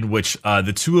part in which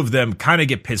the two of them kind of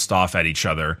get pissed off at each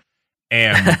other,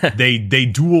 and they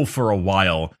duel for a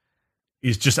while.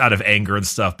 It's just out of anger and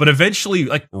stuff, but eventually,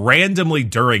 like randomly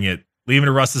during it, Lehman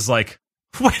Russ is like,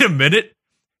 "Wait a minute,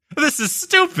 this is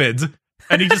stupid,"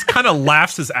 and he just kind of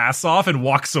laughs his ass off and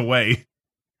walks away.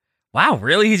 Wow,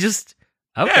 really? He just.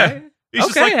 Okay. Yeah. He's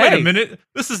just like, wait a minute,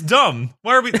 this is dumb.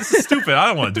 This is stupid. I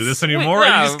don't want to do this anymore.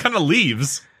 And he just kind of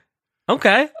leaves.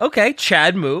 Okay.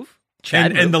 Chad move.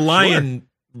 And the Lion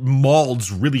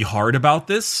mauls really hard about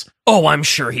this. Oh, I'm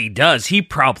sure he does. He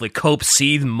probably copes,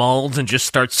 seethes, mauls, and just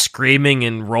starts screaming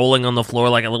and rolling on the floor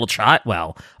like a little child.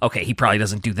 Well, okay, he probably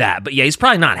doesn't do that. But yeah, he's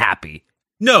probably not happy.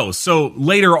 No, so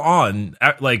later on,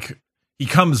 he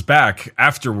comes back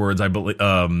afterwards, I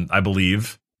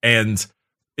believe, and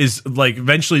is like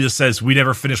eventually just says, "We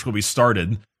never finished what we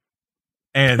started,"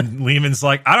 and Lehman's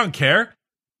like, "I don't care,"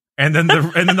 and then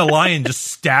the Lion just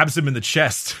stabs him in the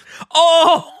chest.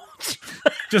 Oh,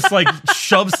 just like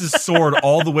shoves his sword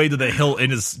all the way to the hilt in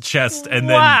his chest, and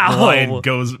then the Lion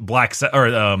blacks out,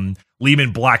 or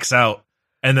Lehman blacks out,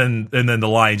 and then the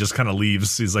Lion just kind of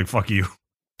leaves. He's like, "Fuck you."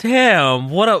 Damn!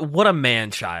 What a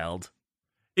man child.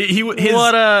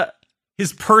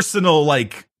 His personal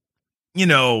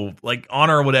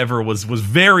honor or whatever was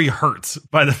very hurt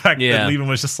by the fact that Lehman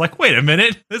was just like, wait a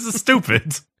minute, this is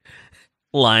stupid.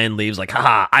 Lion leaves like,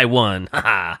 haha, I won.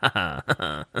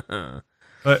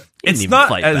 But it's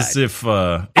not as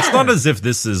if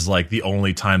this is like the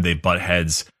only time they butt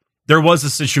heads. There was a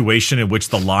situation in which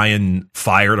the Lion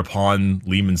fired upon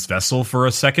Lehman's vessel for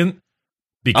a second.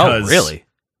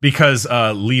 Because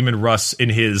Lehman Russ, in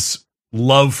his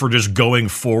love for just going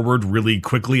forward really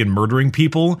quickly and murdering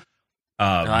people,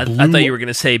 I thought you were going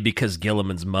to say because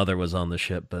Gilliman's mother was on the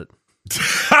ship, but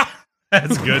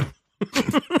that's good.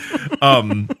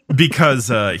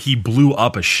 Because he blew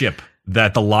up a ship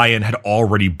that the Lion had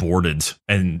already boarded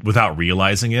and without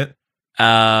realizing it.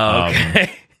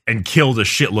 Okay. And killed a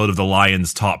shitload of the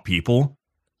Lion's top people.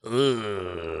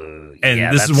 And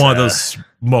this is one of those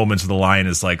moments where the Lion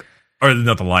is like, or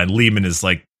not the Lion, Lehman is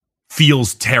like,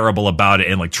 feels terrible about it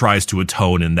and like tries to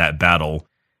atone in that battle.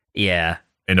 Yeah.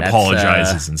 And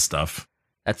apologizes and stuff.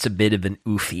 That's a bit of an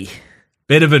oofy.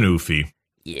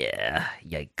 Yeah.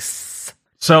 Yikes.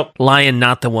 So Lion,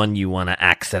 not the one you want to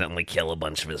accidentally kill a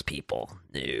bunch of his people.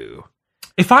 No.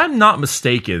 If I'm not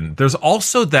mistaken, there's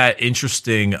also that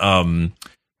interesting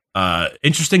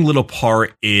little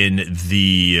part in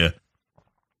the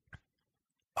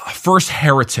first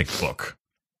Heretic book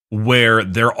where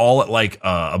they're all at like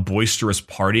a boisterous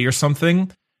party or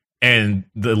something, and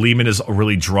the Lehman is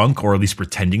really drunk, or at least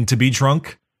pretending to be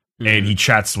drunk, and he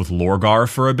chats with Lorgar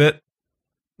for a bit,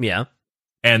 Yeah.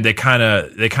 And they kind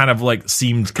of like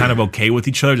seemed kind of okay with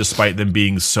each other despite them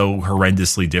being so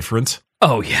horrendously different.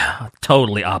 Oh yeah,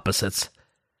 totally opposites.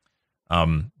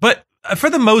 But for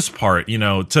the most part, you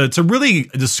know, to really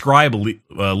describe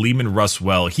Leman Russ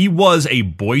well, he was a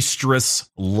boisterous,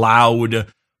 loud,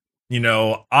 you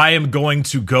know, I am going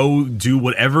to go do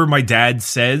whatever my dad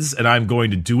says, and I'm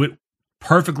going to do it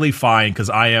perfectly fine because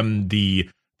I am the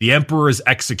Emperor's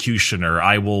executioner.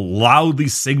 I will loudly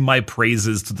sing my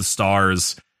praises to the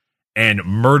stars and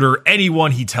murder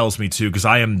anyone he tells me to because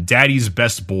I am daddy's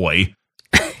best boy.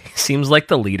 Seems like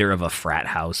the leader of a frat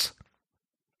house.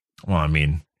 Well, I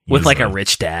mean, with like a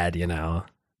rich dad, you know.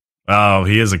 Oh,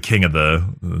 he is a king of the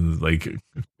like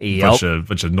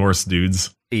bunch of Norse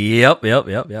dudes. Yep.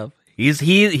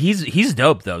 He's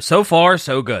dope though. So far,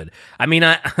 so good. I mean,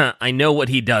 I know what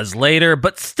he does later,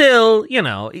 but still, you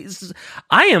know,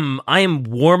 I am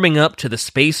warming up to the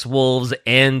Space Wolves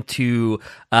and to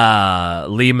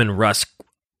Leman Russ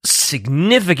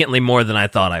significantly more than I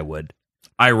thought I would.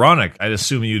 Ironic. I'd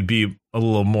assume you'd be a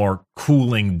little more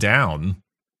cooling down.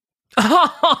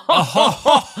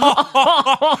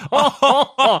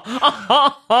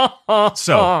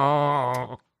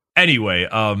 So anyway,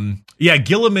 yeah,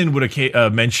 Gilliman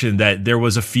would mention that there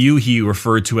was a few he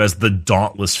referred to as the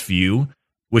Dauntless Few,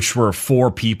 which were 4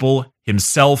 people: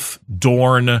 himself,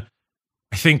 Dorn, I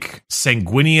think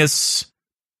Sanguinius,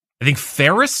 I think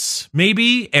Ferris,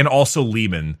 maybe, and also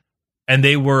Leman. And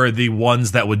they were the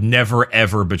ones that would never,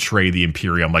 ever betray the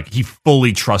Imperium. Like, he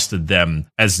fully trusted them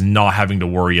as not having to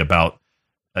worry about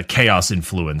chaos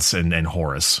influence and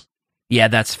Horus. Yeah,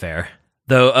 that's fair.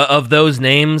 Though, of those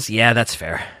names, yeah, that's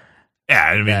fair. Yeah,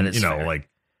 I mean, you know, fair. Like,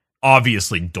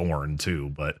 obviously Dorn, too,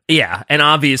 but... Yeah, and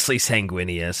obviously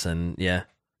Sanguinius, and yeah.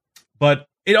 But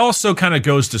it also kind of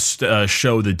goes to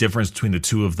show the difference between the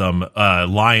two of them,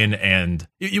 Lion and...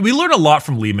 We learn a lot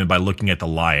from Leman by looking at the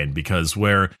Lion, because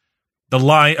where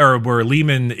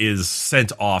Leman is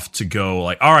sent off to go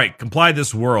like, all right, comply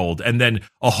this world. And then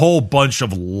a whole bunch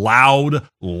of loud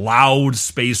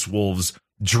space wolves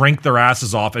drink their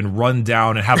asses off and run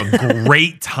down and have a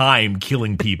great time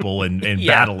killing people and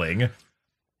battling.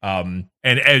 And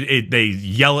they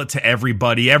yell it to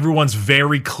everybody. Everyone's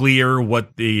very clear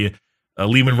what the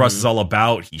Leman Russ is all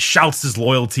about. He shouts his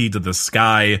loyalty to the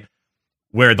sky,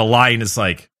 where the Lion is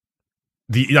like,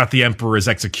 not the Emperor's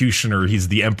executioner, he's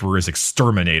the Emperor's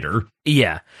exterminator.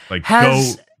 Yeah. Like,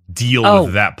 go deal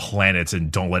with that planet and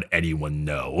don't let anyone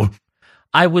know.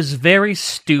 I was very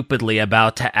stupidly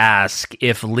about to ask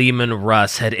if Leman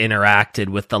Russ had interacted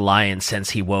with the Lion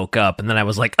since he woke up, and then I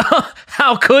was like,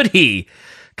 how could he?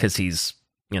 Because he's,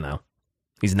 you know,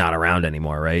 he's not around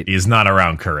anymore, right? He's not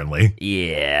around currently.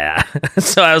 Yeah.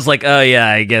 So I was like, oh yeah,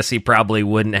 I guess he probably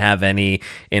wouldn't have any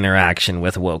interaction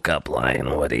with Woke Up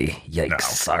Lion, would he? Yikes, no.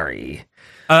 Sorry.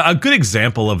 A good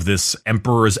example of this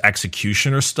Emperor's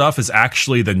executioner stuff is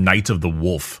actually the Night of the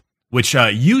Wolf, which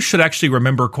you should actually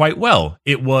remember quite well.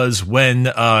 It was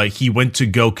when he went to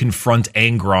go confront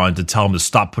Angron to tell him to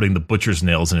stop putting the butcher's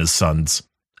nails in his sons.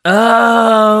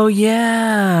 Oh,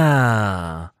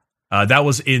 yeah. That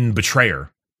was in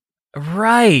Betrayer.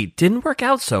 Right. Didn't work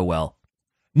out so well.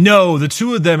 No, the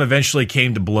two of them eventually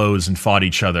came to blows and fought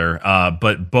each other,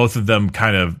 but both of them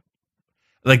kind of...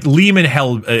 Like, Leman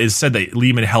is said that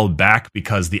Leman held back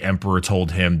because the Emperor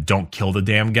told him, don't kill the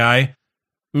damn guy.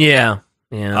 Yeah.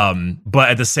 Yeah. But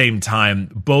at the same time,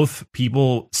 both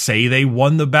people say they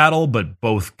won the battle, but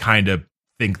both kind of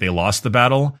think they lost the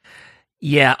battle.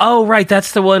 Yeah. Oh, right.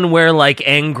 That's the one where, like,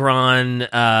 Angron,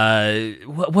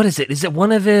 what is it? Is it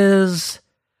one of his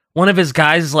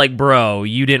guys is like, bro,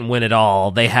 you didn't win at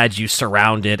all. They had you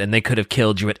surrounded and they could have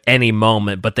killed you at any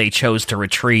moment, but they chose to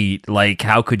retreat. Like,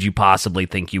 how could you possibly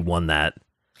think you won that?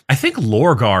 I think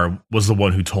Lorgar was the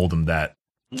one who told him that.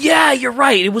 Yeah, you're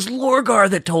right. It was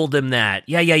Lorgar that told him that.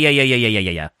 Yeah.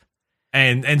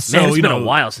 And so, man, it's been a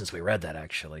while since we read that,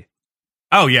 actually.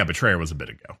 Oh, yeah, Betrayer was a bit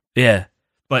ago. Yeah.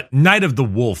 But Night of the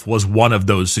Wolf was one of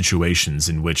those situations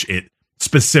in which it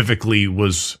specifically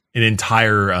was an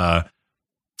entire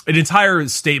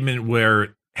statement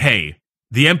where, hey,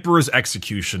 the Emperor's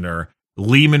executioner,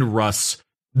 Leman Russ,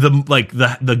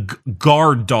 the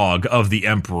guard dog of the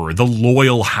Emperor, the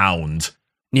loyal hound,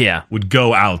 yeah, would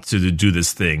go out to do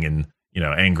this thing, and you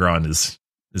know, Angron is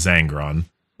Angron.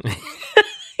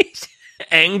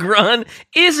 Angron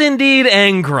is indeed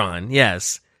Angron.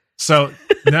 Yes. So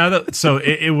now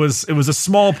it was a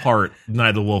small part, Night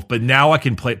of the Wolf, but now I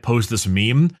can post this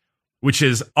meme, which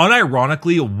is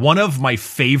unironically one of my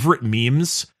favorite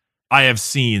memes I have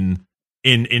seen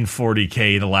in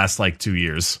 40K the last like 2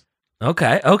 years.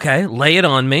 Okay, lay it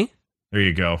on me. There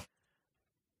you go.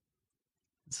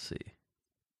 Let's see.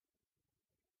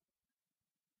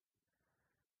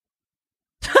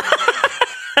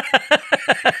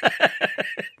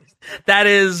 That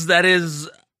is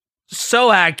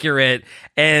so accurate,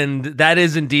 and that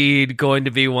is indeed going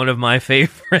to be one of my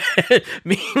favorite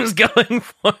memes going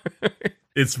forward.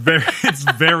 It's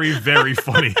very, very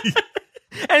funny.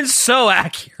 And so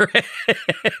accurate.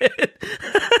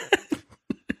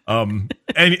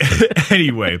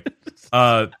 Anyway,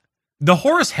 the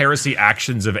Horus Heresy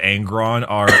actions of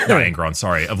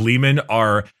of Leman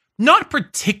are not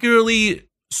particularly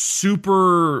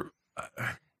super.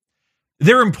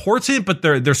 They're important, but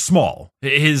they're small.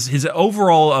 His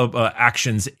overall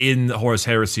actions in Horus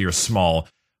Heresy are small.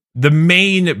 The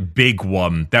main big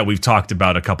one that we've talked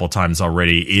about a couple times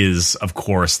already is, of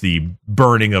course, the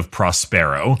burning of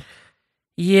Prospero.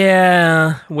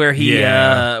 Yeah, where he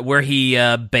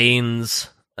banes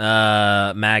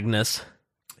Magnus.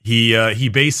 He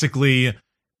basically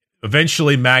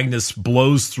eventually Magnus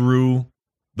blows through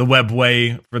the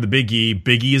webway for the Big E.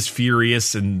 Big E is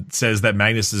furious and says that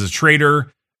Magnus is a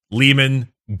traitor. Leman,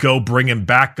 go bring him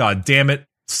back, god damn it.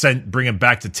 Bring him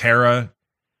back to Terra.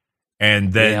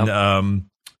 And then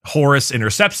Horus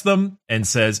intercepts them and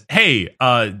says, hey,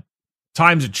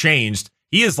 times have changed.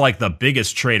 He is like the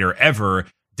biggest traitor ever.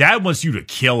 Dad wants you to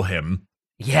kill him.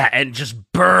 Yeah, and just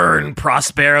burn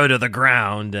Prospero to the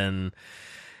ground. And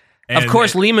of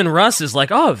course, Leman Russ is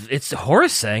like, oh, it's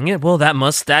Horus saying it. Well,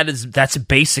 that's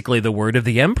basically the word of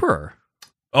the Emperor.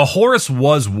 Horus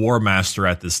was War Master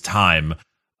at this time.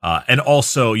 And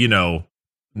also,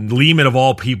 Leman of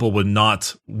all people would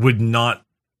not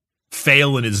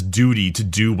fail in his duty to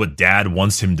do what Dad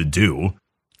wants him to do.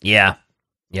 Yeah.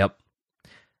 Yep.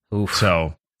 Oof.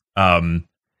 So,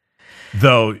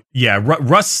 though, yeah,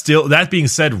 Russ still, that being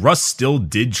said, Russ still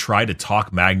did try to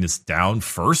talk Magnus down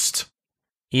first.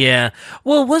 Yeah.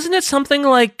 Well, wasn't it something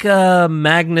like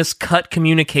Magnus cut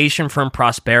communication from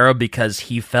Prospero because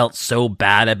he felt so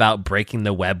bad about breaking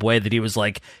the webway that he was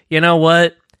like, you know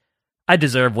what? I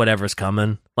deserve whatever's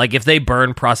coming. Like, if they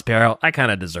burn Prospero, I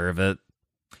kind of deserve it.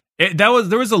 There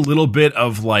was a little bit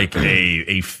of like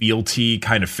a fealty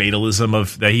kind of fatalism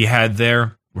that he had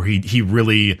there, where he did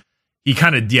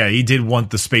want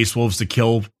the Space Wolves to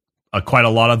kill quite a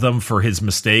lot of them for his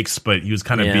mistakes, but he was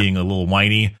kind of being a little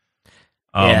whiny.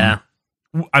 I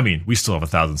mean, we still have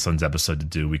 1,000 Suns episode to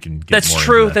do. We can get That's more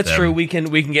true. into that That's true. We can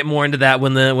get more into that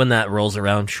when that rolls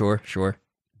around. Sure.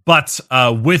 But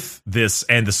with this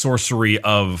and the sorcery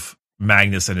of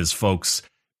Magnus and his folks,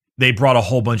 they brought a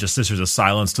whole bunch of Sisters of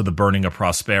Silence to the burning of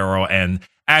Prospero, and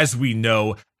as we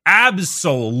know,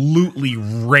 absolutely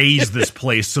razed this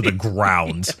place to the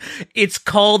ground. It's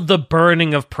called the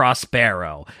burning of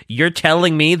Prospero. You're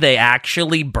telling me they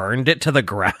actually burned it to the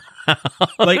ground?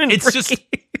 Like,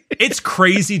 it's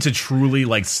crazy to truly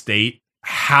like state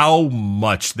how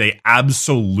much they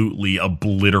absolutely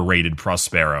obliterated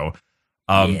Prospero.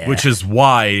 Which is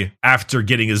why, after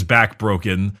getting his back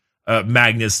broken,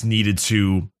 Magnus needed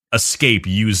to escape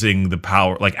using the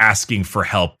power, like asking for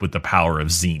help with the power of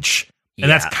Tzeentch. And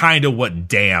that's kind of what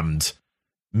damned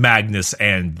Magnus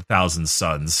and the Thousand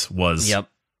Suns was.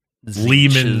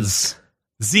 Leman's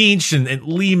Tzeentch and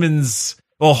Leman's,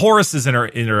 well, Horus's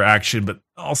interaction, but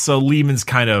also Leman's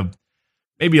kind of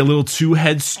maybe a little too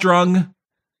headstrong.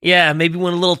 Yeah, maybe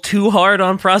went a little too hard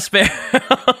on Prospero.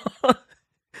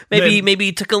 Maybe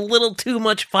he took a little too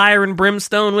much fire and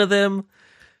brimstone with him.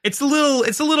 It's a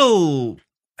little.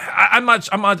 I'm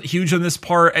not huge on this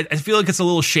part. I feel like it's a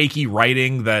little shaky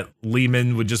writing that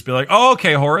Leman would just be like, "Oh,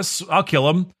 okay, Horus, I'll kill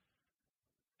him,"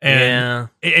 and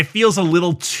it feels a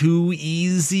little too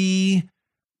easy.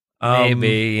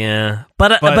 Maybe, yeah.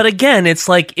 But again, it's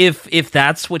like if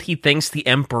that's what he thinks the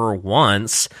Emperor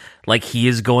wants, like he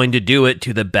is going to do it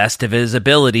to the best of his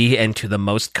ability and to the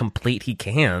most complete he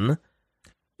can.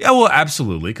 Yeah, well,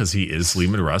 absolutely, because he is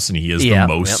Leman Russ and he is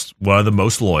one of the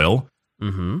most loyal.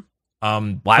 Mm-hmm.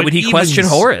 Why would he question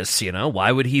Horus?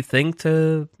 Why would he think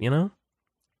to?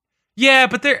 Yeah,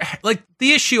 but the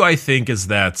issue I think is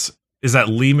that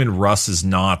Leman Russ is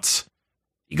not,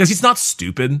 because he's not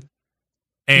stupid.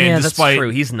 And that's true.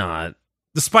 He's not.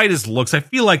 Despite his looks, I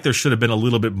feel like there should have been a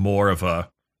little bit more of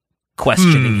a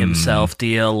questioning himself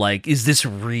deal. Like, is this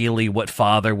really what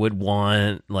Father would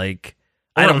want? Like,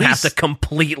 I don't have to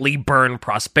completely burn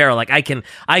Prospero. Like, I can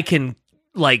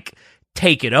like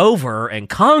take it over and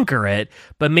conquer it,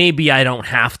 but maybe I don't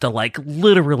have to like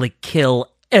literally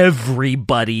kill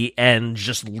everybody and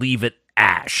just leave it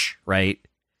ash, right?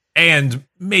 And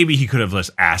maybe he could have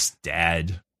just asked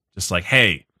Dad, just like,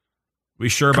 hey, we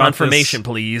sure about confirmation, this?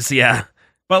 Please, yeah.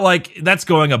 But like that's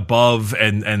going above,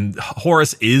 and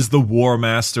Horus is the War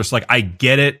Master, so like I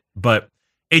get it, but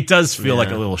it does feel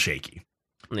like a little shaky.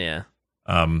 Yeah.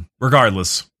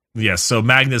 Regardless, yes. So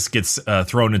Magnus gets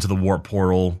thrown into the warp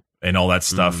portal and all that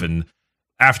stuff, and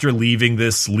after leaving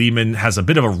this, Leman has a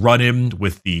bit of a run-in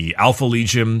with the Alpha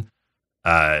Legion.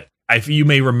 You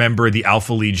may remember the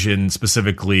Alpha Legion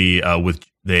specifically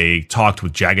they talked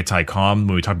with Jagatai Calm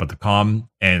when we talked about the Calm,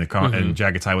 and and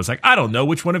Jagatai was like, I don't know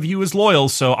which one of you is loyal,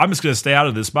 so I'm just going to stay out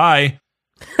of this. Bye.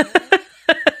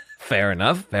 Fair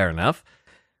enough.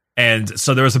 And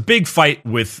so there was a big fight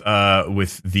with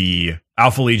the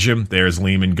Alpha Legion. There's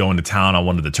Leman going to town on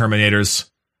one of the Terminators.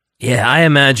 Yeah, I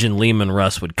imagine Leman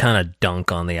Russ would kind of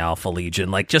dunk on the Alpha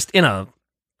Legion, like just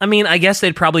I mean, I guess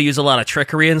they'd probably use a lot of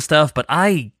trickery and stuff, but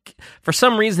for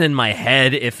some reason in my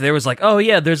head, if there was like, oh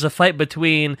yeah, there's a fight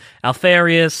between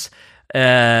Alfarius,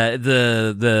 and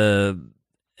the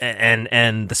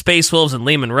Space Wolves and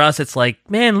Leman Russ, it's like,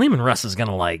 man, Leman Russ is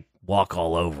gonna like walk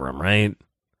all over him, right?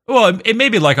 Well, it may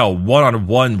be like a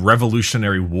one-on-one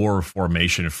Revolutionary War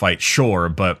formation fight, sure,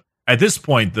 but at this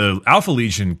point, the Alpha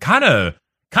Legion kind of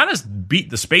beat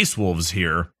the Space Wolves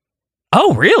here.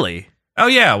 Oh, really? Oh,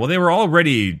 yeah. Well, they were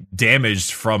already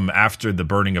damaged from after the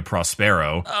burning of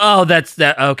Prospero. Oh, that's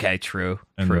that. Okay, true.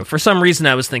 For some reason,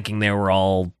 I was thinking they were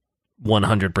all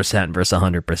 100% versus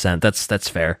 100%. That's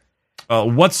fair.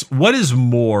 What is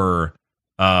more?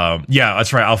 Yeah,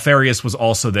 that's right. Alfarius was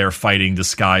also there fighting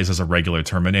disguised as a regular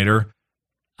Terminator.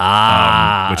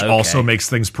 Which also makes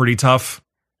things pretty tough.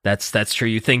 That's true.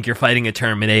 You think you're fighting a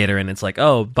Terminator, and it's like,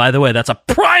 oh, by the way, that's a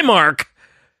Primarch.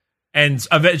 And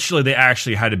eventually they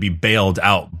actually had to be bailed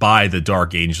out by the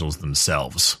Dark Angels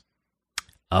themselves.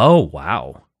 Oh,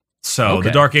 wow. So the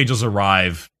Dark Angels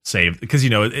arrive, saved, because,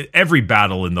 every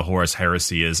battle in the Horus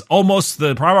Heresy is the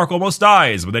Primarch almost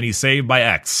dies, but then he's saved by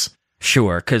X.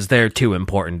 Sure, because they're too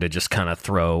important to just kind of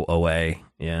throw away.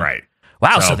 Yeah. Right.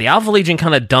 Wow, so the Alpha Legion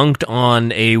kind of dunked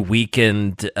on a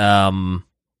weakened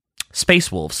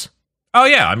Space Wolves. Oh,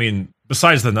 yeah. I mean,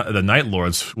 besides the Night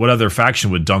Lords, what other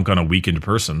faction would dunk on a weakened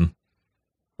person?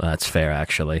 That's fair,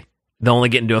 actually. They'll only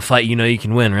get into a fight you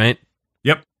can win, right?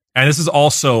 Yep. And this is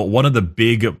also one of the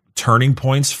big turning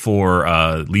points for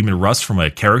Leman Russ from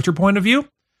a character point of view.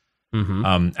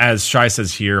 As Shai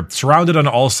says here, surrounded on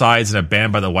all sides and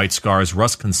abandoned by the White Scars,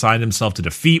 Russ consigned himself to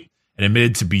defeat and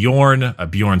admitted to Bjorn,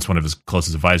 Bjorn's one of his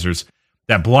closest advisors,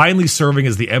 that blindly serving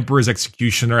as the Emperor's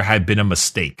executioner had been a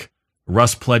mistake.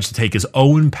 Russ pledged to take his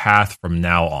own path from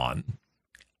now on.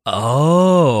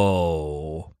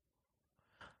 Oh.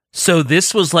 So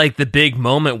this was like the big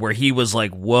moment where he was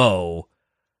like, whoa,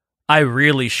 I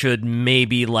really should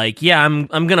maybe I'm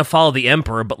going to follow the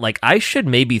Emperor, but I should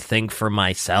maybe think for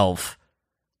myself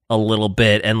a little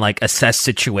bit and assess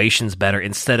situations better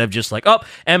instead of just oh,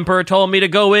 Emperor told me to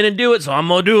go in and do it, so I'm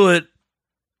going to do it.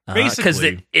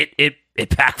 Basically. Because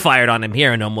it backfired on him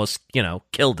here and almost,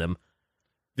 killed him.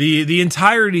 The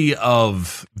entirety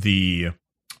of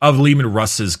Leman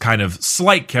Russ's kind of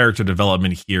slight character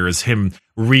development here is him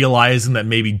realizing that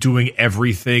maybe doing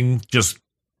everything, just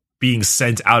being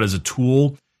sent out as a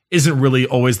tool, isn't really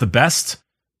always the best,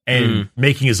 and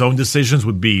making his own decisions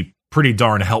would be pretty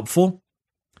darn helpful.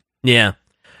 Yeah.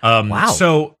 Wow.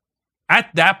 So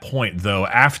at that point, though,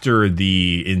 after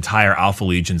the entire Alpha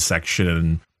Legion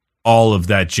section, all of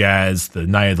that jazz, the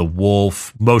Night of the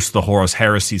Wolf, most of the Horus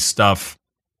Heresy stuff,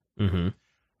 the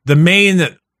main...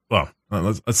 Well,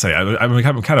 let's say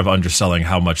I'm kind of underselling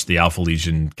how much the Alpha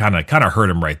Legion kind of hurt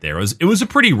him right there. It was a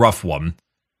pretty rough one.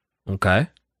 Okay.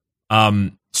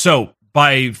 So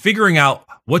by figuring out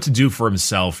what to do for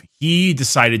himself, he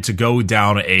decided to go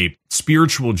down a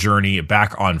spiritual journey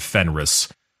back on Fenris.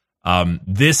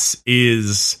 This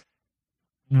is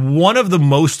one of the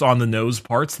most on the nose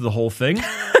parts of the whole thing.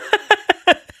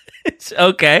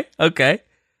 Okay.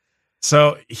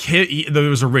 So there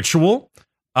was a ritual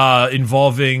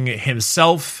involving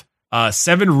himself,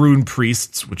 7 rune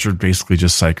priests, which are basically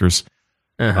just psychers.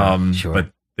 Sure. But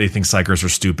they think psychers are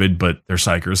stupid, but they're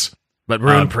psychers. But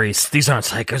rune priests, these aren't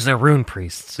psychers, they're rune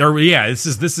priests. This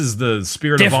is the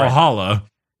spirit of Valhalla.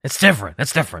 It's different.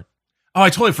 Oh, I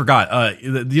totally forgot.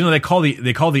 They call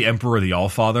the Emperor the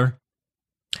Allfather.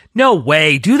 No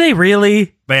way. Do they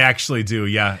really? They actually do.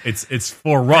 Yeah, it's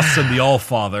for Russ and the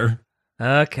Allfather.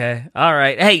 Okay. All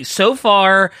right. Hey, so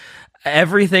far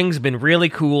everything's been really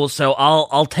cool. So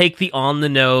I'll take the on the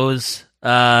nose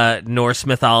Norse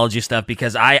mythology stuff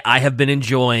because I have been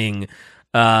enjoying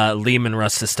Leman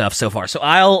Russ's stuff so far. So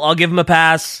I'll give him a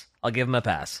pass. All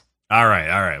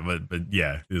right. But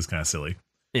yeah, it was kind of silly.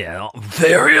 Yeah,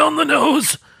 very on the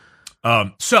nose.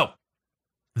 So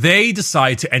They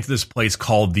decide to enter this place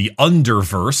called the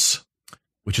Underverse,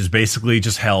 which is basically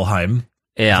just Helheim,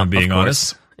 if I'm being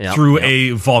honest, through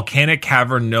a volcanic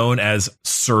cavern known as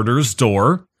Surtur's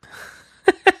Door.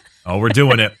 Oh, we're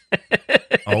doing it.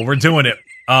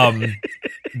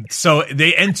 So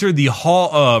they entered the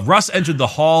hall. Russ entered the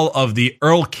hall of the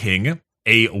Earl King,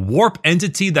 a warp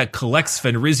entity that collects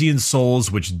Fenrisian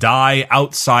souls which die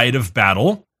outside of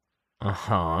battle.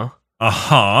 It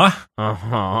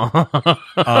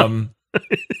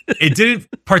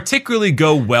didn't particularly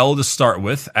go well to start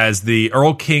with, as the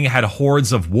Earl King had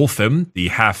hordes of Wolfim, the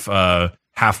half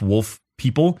wolf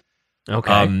people.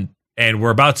 Okay. And were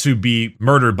about to be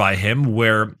murdered by him,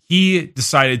 where he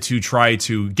decided to try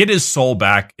to get his soul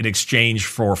back in exchange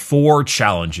for 4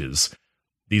 challenges.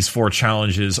 These 4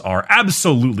 challenges are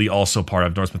absolutely also part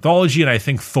of Norse mythology, and I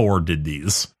think Thor did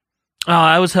these. Oh,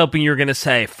 I was hoping you were going to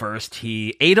say first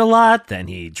he ate a lot, then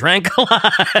he drank a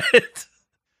lot.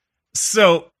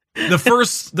 So the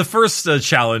first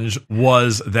challenge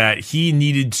was that he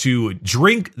needed to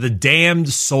drink the damned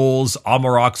soul's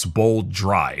Amarok's bowl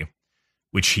dry,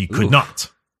 which he could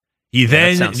not. He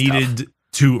then needed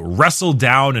to wrestle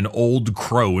down an old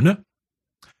crone,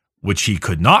 which he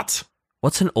could not.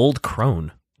 What's an old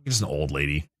crone? It's an old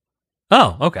lady.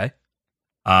 Oh, okay.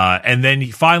 And then he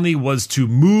finally was to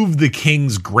move the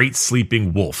king's great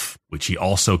sleeping wolf, which he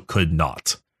also could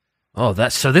not. Oh,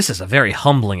 so this is a very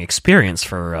humbling experience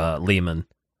for Lehman.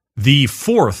 The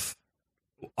fourth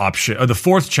option, or the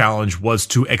fourth challenge, was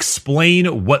to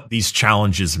explain what these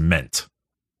challenges meant.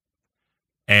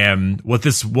 And what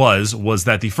this was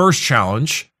that the first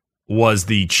challenge was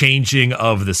the changing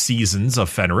of the seasons of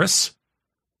Fenris,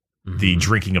 the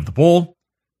drinking of the bowl.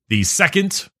 The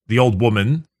second, the old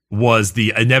woman, was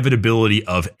the inevitability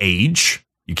of age.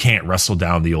 You can't wrestle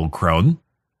down the old crone.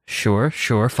 Sure.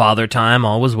 Father time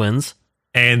always wins.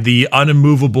 And the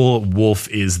unimmovable wolf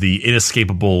is the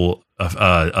inescapable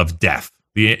of death,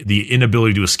 the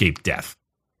inability to escape death.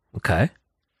 Okay.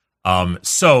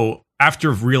 So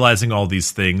after realizing all these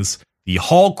things, the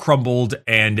hall crumbled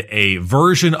and a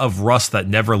version of Russ that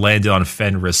never landed on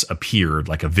Fenris appeared,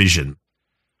 like a vision.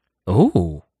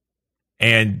 Oh.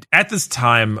 And at this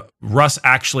time, Russ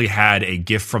actually had a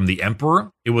gift from the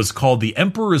Emperor. It was called the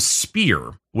Emperor's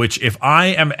Spear, which if I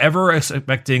am ever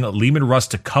expecting Lehman Russ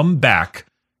to come back,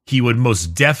 he would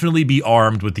most definitely be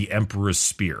armed with the Emperor's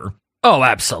Spear. Oh,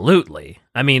 absolutely.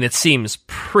 I mean, it seems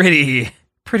pretty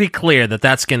clear that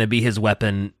that's going to be his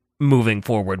weapon moving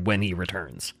forward when he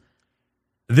returns.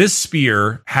 This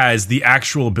spear has the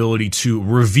actual ability to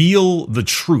reveal the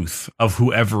truth of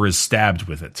whoever is stabbed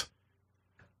with it.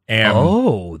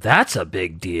 And that's a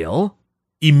big deal.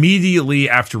 Immediately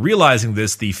after realizing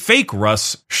this, the fake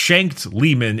Russ shanked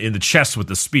Lehman in the chest with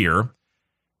the spear,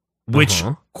 which,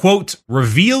 quote,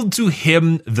 revealed to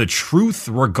him the truth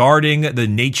regarding the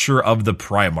nature of the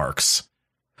Primarchs.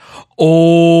 Oh.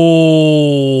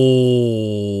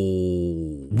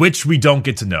 Which we don't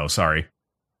get to know, sorry.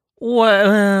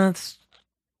 Well,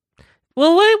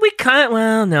 we kind.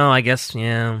 Well, no, I guess,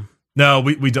 yeah. No,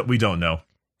 we don't know.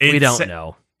 We don't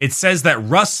know. It says that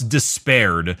Russ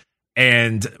despaired,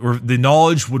 and the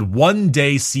knowledge would one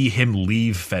day see him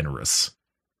leave Fenris.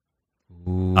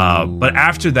 But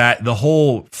after that, the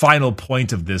whole final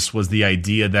point of this was the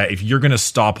idea that if you're going to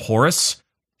stop Horus,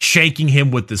 shaking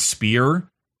him with the spear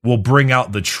will bring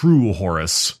out the true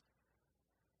Horus.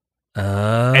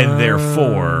 And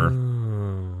therefore,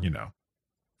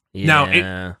 Yeah.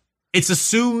 Now, it's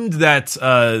assumed that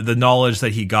the knowledge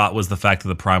that he got was the fact that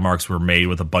the Primarchs were made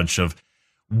with a bunch of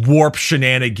warp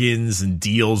shenanigans and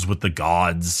deals with the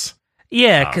gods.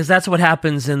 Yeah, because that's what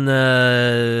happens in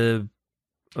the...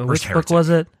 Which book was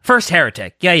it? First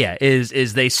Heretic. Yeah.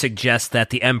 Is they suggest that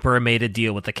the Emperor made a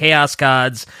deal with the Chaos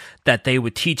Gods, that they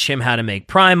would teach him how to make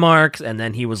Primarchs, and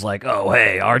then he was like, oh,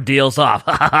 hey, our deal's off.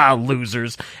 Ha ha,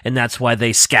 losers. And that's why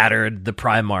they scattered the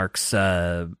Primarchs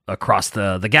across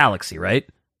the galaxy, right?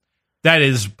 That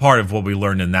is part of what we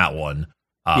learned in that one.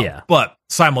 Yeah. But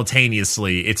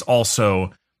simultaneously, it's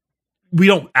also... We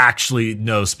don't actually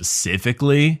know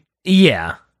specifically.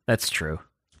 Yeah, that's true.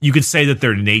 You could say that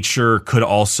their nature could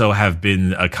also have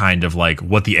been a kind of like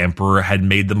what the Emperor had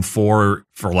made them for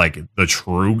like the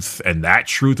truth, and that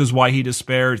truth is why he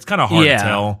despaired. It's kind of hard to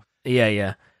tell.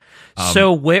 Yeah.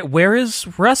 So where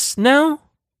is Russ now?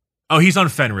 Oh, he's on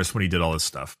Fenris when he did all this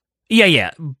stuff.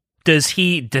 Yeah. Does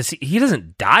he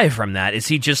doesn't die from that? Is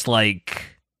he just like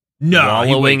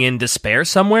wallowing in despair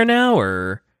somewhere now,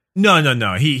 or?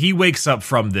 No. He wakes up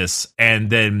from this and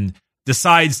then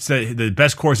decides that the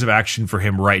best course of action for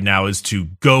him right now is to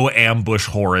go ambush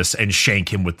Horus and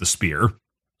shank him with the spear.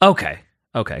 Okay,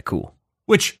 cool.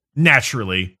 Which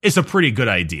naturally, it's a pretty good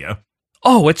idea.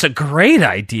 Oh, it's a great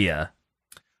idea.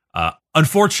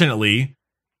 Unfortunately,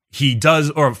 he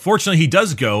does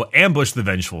go ambush the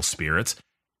vengeful spirit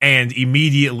and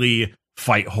immediately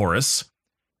fight Horus.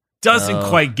 Doesn't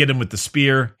quite get him with the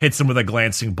spear, hits him with a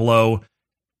glancing blow.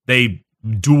 They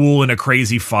duel in a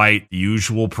crazy fight, the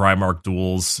usual Primarch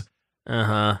duels.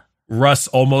 Russ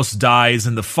almost dies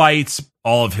in the fight.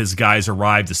 All of his guys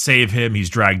arrive to save him. He's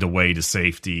dragged away to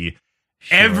safety.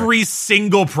 Sure. Every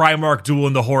single Primarch duel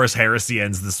in the Horus Heresy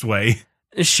ends this way.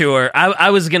 Sure. I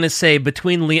was going to say,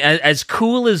 as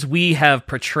cool as we have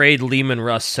portrayed Leman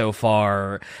Russ so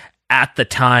far, at the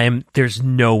time, there's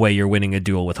no way you're winning a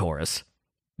duel with Horus.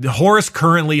 The Horus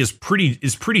currently is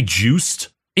pretty juiced.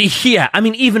 Yeah, I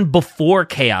mean, even before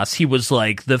Chaos, he was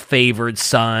like the favored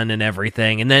son and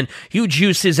everything, and then you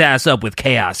juice his ass up with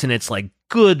Chaos, and it's like,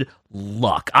 good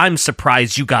luck. I'm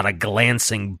surprised you got a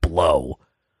glancing blow.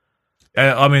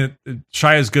 I mean,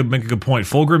 Shia's make a good point.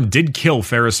 Fulgrim did kill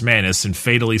Ferrus Manus and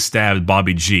fatally stabbed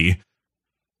Bobby G.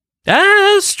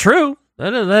 That's true.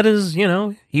 That is,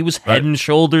 he was head and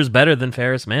shoulders better than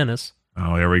Ferrus Manus.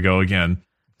 Oh, here we go again.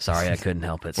 Sorry, I couldn't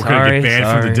help it. We're going to get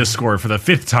banned from the Discord for the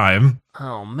 5th time.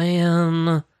 Oh,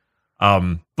 man.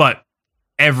 But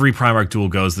every Primarch duel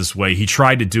goes this way. He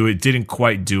tried to do it, didn't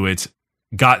quite do it.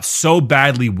 Got so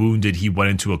badly wounded, he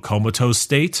went into a comatose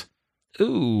state.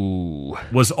 Ooh.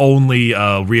 Was only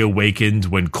reawakened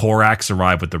when Korax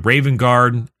arrived with the Raven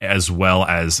Guard, as well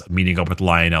as meeting up with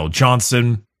Lionel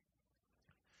Johnson.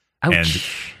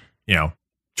 Ouch. And,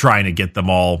 trying to get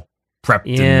them all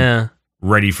prepped and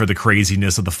ready for the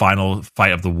craziness of the final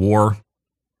fight of the war.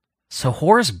 So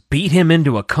Horus beat him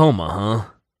into a coma, huh?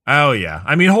 Oh, yeah.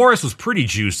 I mean, Horus was pretty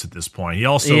juiced at this point. He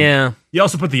also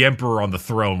put the Emperor on the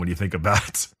throne when you think about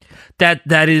it.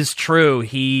 That is true.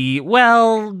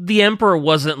 The Emperor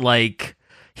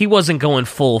he wasn't going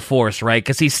full force, right?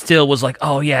 Because he still was like,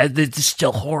 oh yeah, it's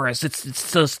still Horus.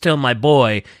 It's still my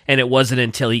boy. And it wasn't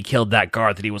until he killed that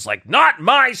guard that he was like, not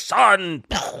my son.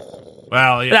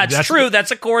 Well, yeah, that's true.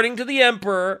 That's according to the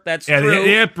Emperor. That's true.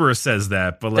 The Emperor says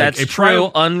that, but that's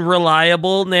true.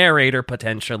 Unreliable narrator,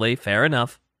 potentially. Fair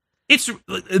enough. It's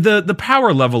the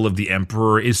power level of the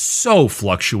Emperor is so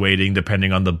fluctuating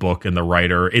depending on the book and the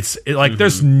writer.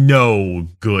 There's no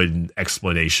good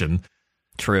explanation.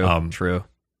 True. True.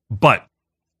 But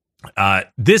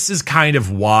this is kind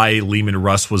of why Leman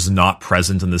Russ was not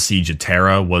present in the Siege of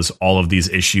Terra, was all of these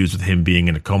issues with him being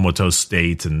in a comatose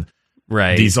state and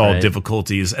these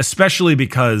difficulties, especially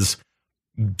because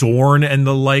Dorn and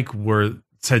the like were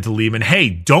said to Leman, hey,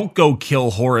 don't go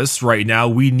kill Horus right now.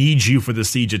 We need you for the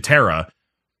Siege of Terra.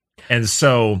 And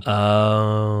so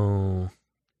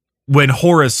when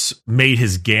Horus made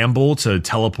his gamble to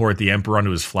teleport the Emperor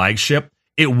onto his flagship,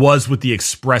 it was with the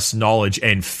express knowledge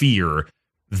and fear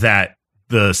that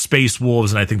the Space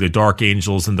Wolves and I think the Dark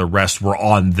Angels and the rest were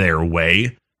on their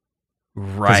way.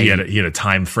 Right. Because he had a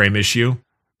time frame issue.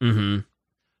 Mm-hmm.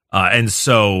 And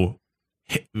so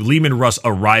Leman Russ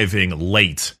arriving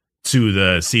late to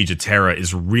the Siege of Terra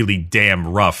is really damn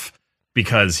rough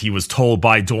because he was told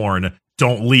by Dorn,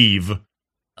 don't leave.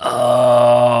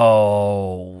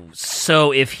 Oh,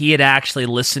 so if he had actually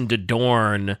listened to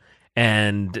Dorn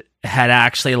and had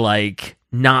actually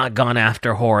not gone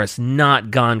after Horus, not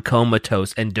gone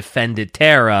comatose and defended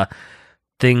Terra,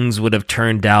 things would have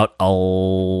turned out a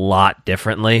lot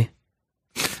differently.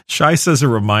 Shai says it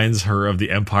reminds her of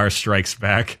The Empire Strikes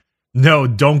Back. No,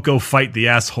 don't go fight the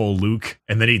asshole, Luke.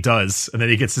 And then he does. And then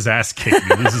he gets his ass kicked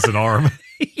and he loses an arm.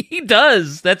 He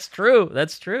does. That's true.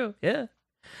 Yeah.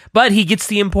 But he gets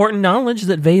the important knowledge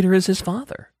that Vader is his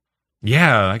father.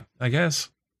 Yeah, I guess.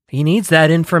 He needs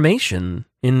that information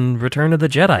in Return of the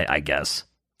Jedi, I guess.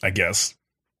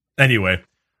 Anyway,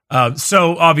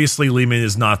 so obviously Leman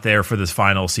is not there for this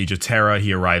final Siege of Terra.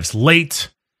 He arrives late,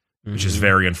 which is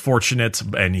very unfortunate.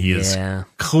 And he is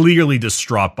clearly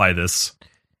distraught by this.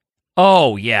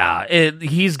 Oh, yeah.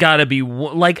 He's got to be...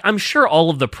 I'm sure all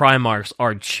of the Primarchs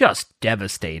are just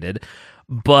devastated.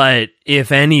 But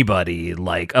if anybody,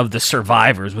 of the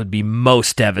survivors would be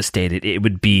most devastated, it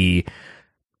would be,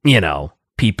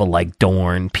 people like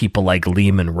Dorn, people like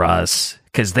Leman Russ,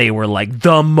 because they were,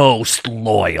 the most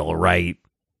loyal, right?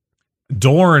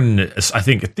 Dorn, I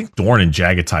think Dorn and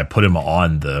Jagatai put him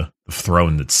on the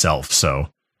throne itself, so...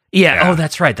 Yeah, oh,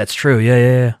 that's right, that's true,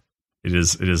 yeah. It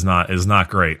is not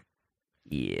great.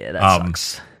 Yeah, that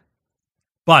sucks.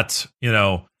 But,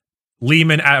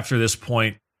 Leman, after this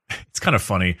point, it's kind of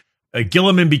funny.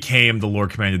 Gilliman became the Lord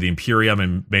Commander of the Imperium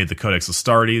and made the Codex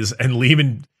Astartes, and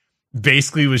Leman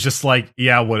basically was just like,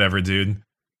 yeah, whatever, dude.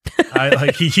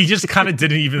 He just kind of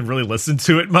didn't even really listen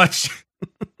to it much.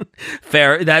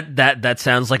 Fair. That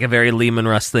sounds like a very Lehman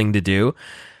Russ thing to do.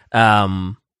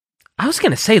 I was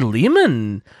gonna say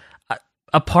Lehman.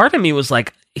 A part of me was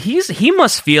like, he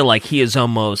must feel like he has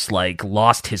almost like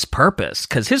lost his purpose,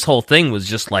 because his whole thing was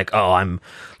just like, oh, I'm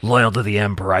loyal to the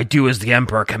Emperor. I do as the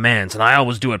Emperor commands, and I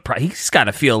always do it. He's got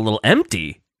to feel a little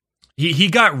empty. He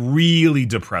got really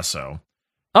depresso.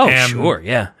 Oh, sure,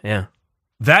 yeah.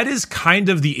 That is kind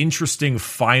of the interesting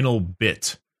final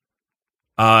bit.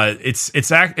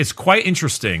 It's quite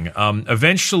interesting.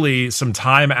 Eventually, some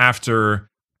time after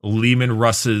Lehman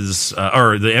Russ's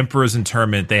or the Emperor's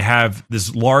interment, they have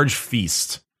this large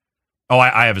feast. Oh,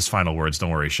 I have his final words.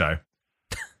 Don't worry, Shai.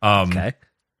 Okay.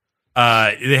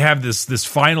 They have this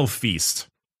final feast,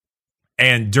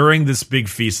 and during this big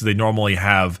feast they normally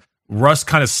have, Russ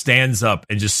kind of stands up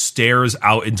and just stares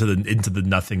out into the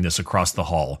nothingness across the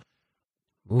hall.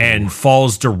 Ooh. And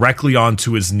falls directly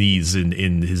onto his knees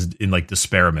in like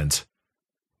despairment.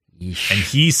 Yeesh. And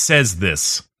he says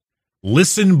this: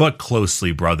 "Listen but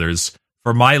closely, brothers,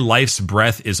 for my life's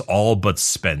breath is all but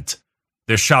spent.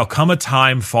 There shall come a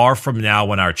time far from now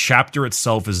when our chapter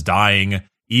itself is dying,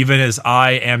 even as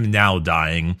I am now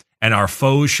dying, and our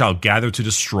foes shall gather to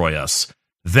destroy us.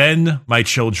 Then, my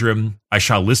children, I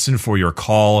shall listen for your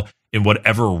call in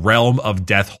whatever realm of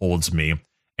death holds me,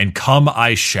 and come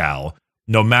I shall,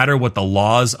 no matter what the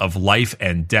laws of life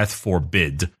and death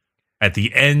forbid. At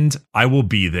the end, I will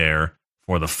be there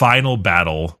for the final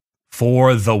battle,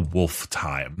 for the wolf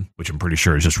time," which I'm pretty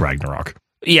sure is just Ragnarok.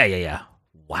 Yeah.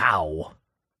 Wow.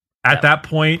 At that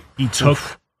point, he took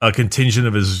a contingent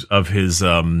of his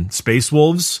space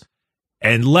wolves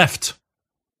and left.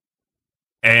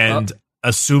 And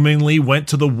assumingly went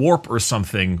to the warp or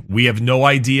something. We have no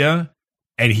idea,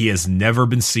 and he has never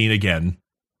been seen again.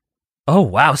 Oh,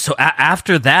 wow. So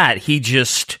after that, he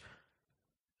just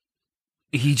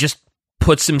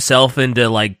puts himself into,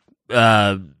 like,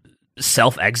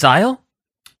 self-exile?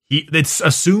 It's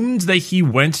assumed that he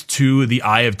went to the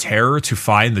Eye of Terror to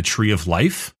find the Tree of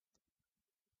Life.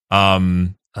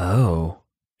 That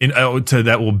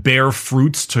will bear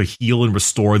fruits to heal and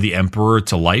restore the Emperor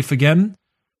to life again.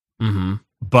 Mm-hmm.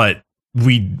 But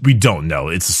we don't know.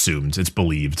 It's assumed. It's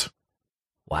believed.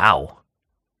 Wow.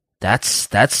 That's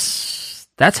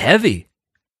heavy.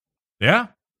 Yeah.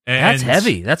 And that's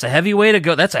heavy. That's a heavy way to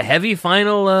go. That's a heavy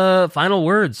final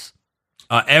words.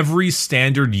 Every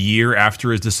standard year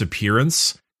after his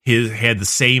disappearance, he had the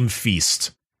same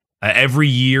feast. Every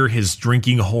year, his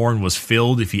drinking horn was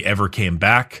filled if he ever came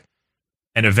back.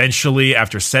 And eventually,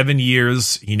 after 7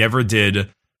 years, he never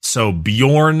did. So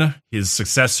Bjorn, his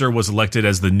successor, was elected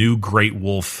as the new Great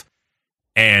Wolf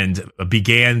and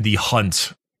began the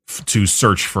hunt to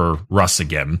search for Russ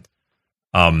again.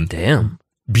 Damn.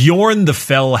 Bjorn the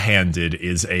Fell-Handed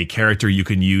is a character you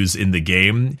can use in the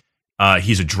game.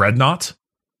 He's a dreadnought.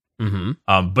 Mm-hmm.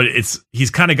 But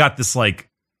he's kind of got this like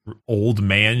old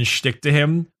man shtick to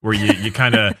him, where you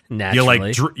kind of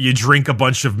you drink a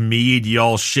bunch of mead, you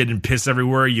all shit and piss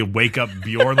everywhere. You wake up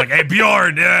Bjorn like, "Hey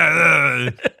Bjorn!"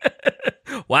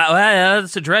 Wow,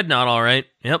 that's a dreadnought, all right.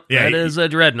 Yep, yeah, that is a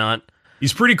dreadnought.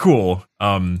 He's pretty cool.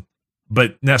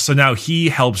 But now he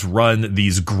helps run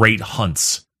these great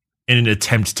hunts in an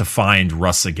attempt to find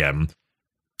Russ again.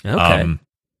 Okay.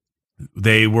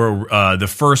 They were the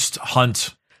first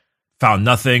hunt found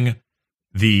nothing.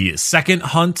 The second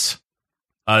hunt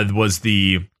was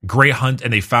the Great Hunt,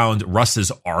 and they found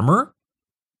Russ's armor.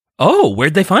 Oh,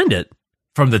 where'd they find it?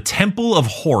 From the Temple of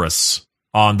Horus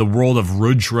on the world of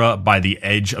Rudra by the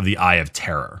edge of the Eye of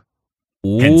Terror.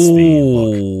 Hence the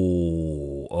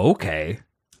look. Okay.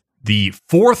 The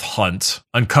fourth hunt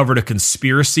uncovered a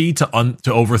conspiracy to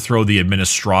overthrow the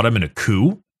Administratum in a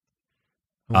coup.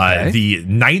 Okay. The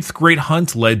ninth Great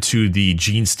Hunt led to the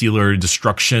Gene Stealer world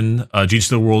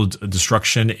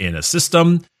destruction in a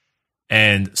system,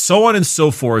 and so on and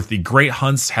so forth. The Great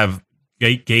Hunts have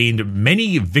gained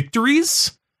many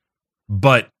victories,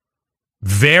 but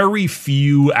very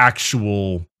few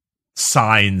actual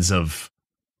signs of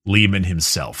Lehman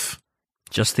himself.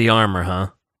 Just the armor,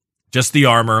 huh? Just the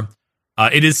armor.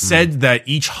 It is said that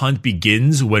each hunt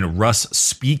begins when Russ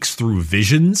speaks through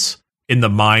visions in the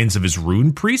minds of his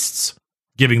rune priests,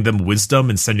 giving them wisdom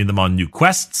and sending them on new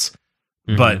quests.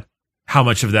 Mm-hmm. But how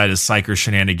much of that is Psyker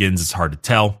shenanigans, it's hard to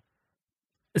tell.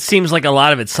 It seems like a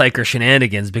lot of it's Psyker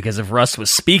shenanigans, because if Russ was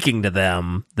speaking to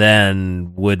them,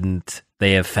 then wouldn't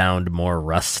they have found more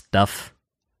Russ stuff?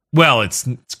 Well, it's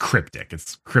cryptic.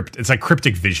 It's like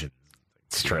cryptic vision.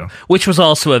 It's true. Which was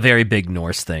also a very big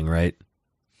Norse thing, right?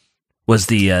 Was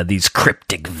these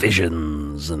cryptic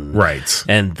visions and right,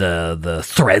 and the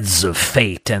threads of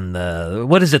fate and the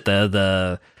what is it,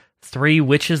 the 3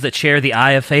 witches that share the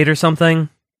Eye of Fate or something.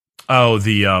 Oh,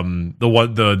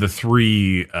 the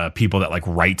 3 people that like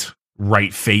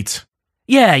write fate.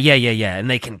 Yeah, and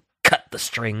they can cut the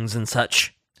strings and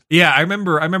such. Yeah, I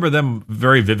remember them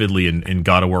very vividly in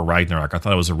God of War Ragnarok. I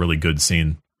thought it was a really good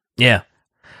scene. Yeah.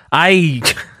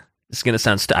 It's going to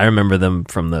sound I remember them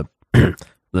from the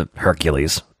the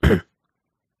Hercules.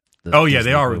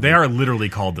 They are literally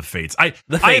called the Fates.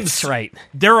 The Fates, right.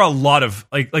 There are a lot of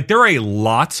there are a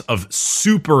lot of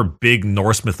super big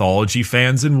Norse mythology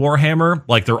fans in Warhammer,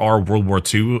 like there are World War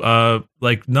II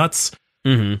nuts.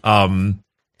 Mm-hmm. And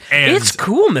it's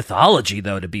cool mythology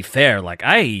though, to be fair. Like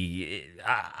it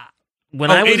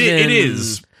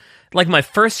is. Like my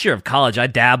first year of college, I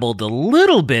dabbled a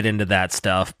little bit into that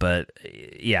stuff, but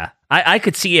yeah, I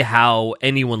could see how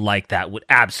anyone like that would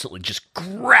absolutely just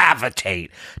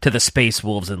gravitate to the Space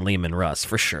Wolves and Leman Russ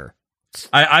for sure.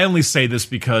 I only say this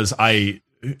because I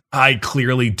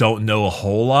clearly don't know a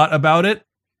whole lot about it.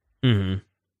 Mm-hmm.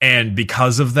 And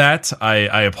because of that,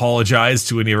 I apologize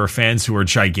to any of our fans who are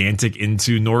gigantic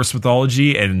into Norse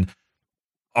mythology and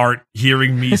aren't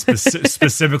hearing me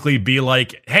specifically be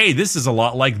like, hey, this is a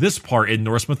lot like this part in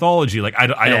Norse mythology. Like, I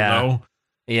don't know.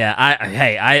 Yeah,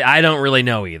 I don't really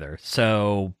know either.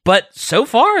 So, but so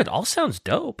far, it all sounds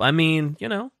dope. I mean,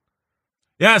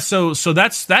 Yeah, so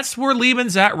that's where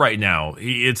Leman's at right now.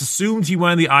 It's assumed he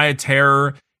went in the Eye of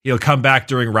Terror. He'll come back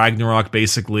during Ragnarok,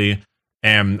 basically,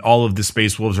 and all of the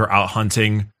Space Wolves are out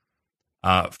hunting.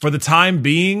 For the time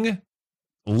being,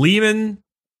 Leman...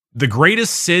 The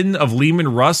greatest sin of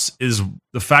Leman Russ is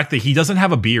the fact that he doesn't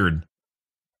have a beard.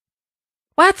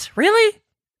 What? Really?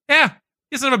 Yeah,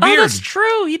 he doesn't have a beard. Oh, that's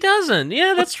true. He doesn't.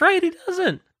 Yeah, that's right. He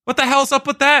doesn't. What the hell's up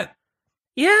with that?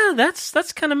 Yeah,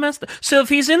 that's kind of messed up. So if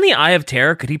he's in the Eye of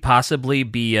Terror, could he possibly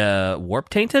be warp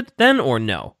tainted then, or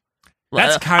no?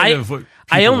 That's kind of what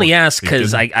I only ask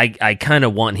because I kind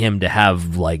of want him to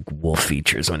have like wolf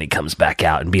features when he comes back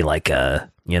out and be like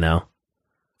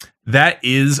That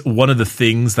is one of the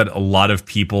things that a lot of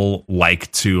people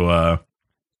like to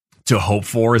hope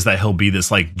for, is that he'll be this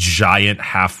like giant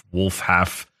half wolf,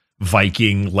 half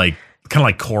Viking, like kind of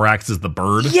like Korax is the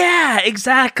bird. Yeah,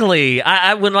 exactly.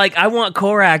 I want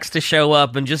Korax to show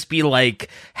up and just be like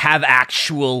have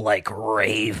actual like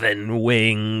raven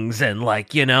wings and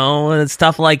like and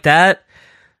stuff like that.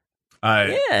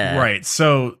 Yeah, right.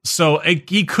 So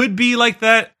he could be like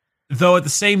that. Though at the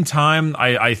same time,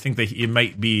 I think that it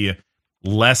might be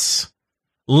less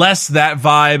that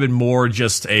vibe and more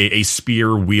just a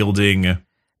spear wielding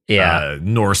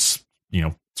Norse,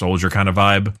 soldier kind of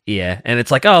vibe. Yeah, and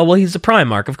it's like, oh well, he's a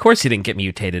Primarch. Of course, he didn't get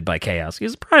mutated by chaos.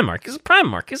 He's a Primarch. He's a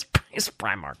Primarch. He's a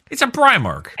Primarch. He's a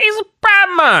Primarch. He's a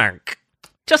Primarch.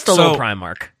 Just a little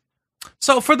Primarch.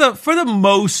 So for the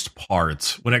most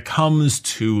part, when it comes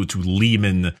to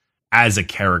Leman as a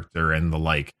character and the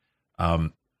like,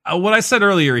 what I said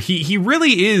earlier, he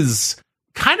really is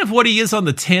kind of what he is on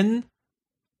the tin,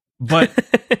 but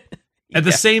at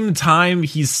the same time,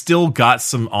 he's still got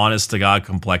some honest to God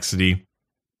complexity.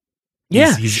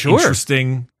 He's sure.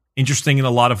 interesting in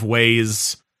a lot of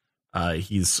ways.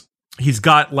 He's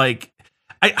got like,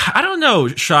 I don't know,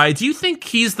 Shai, do you think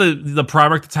he's the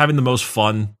Primarch that's having the most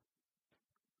fun?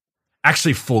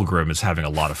 Actually, Fulgrim is having a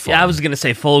lot of fun. Yeah, I was going to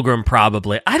say Fulgrim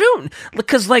probably. I don't,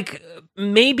 because like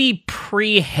maybe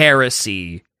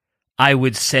pre-heresy, I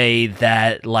would say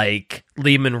that like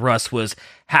Leman Russ was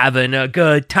having a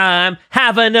good time.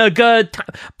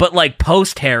 But like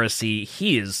post-heresy,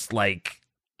 he is like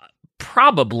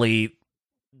probably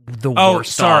the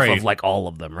worst off of like all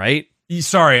of them, right?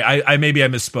 Sorry, I maybe I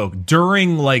misspoke.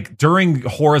 During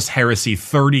Horus Heresy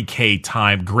 30K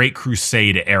time, Great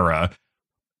Crusade era,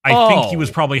 I think he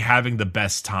was probably having the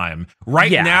best time.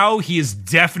 Right now, he is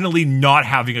definitely not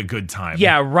having a good time.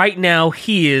 Yeah, right now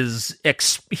he is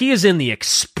in the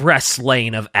express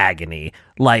lane of agony.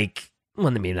 Like, well, I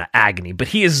mean not agony, but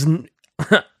he is.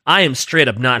 I am straight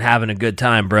up not having a good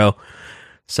time, bro.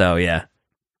 So yeah.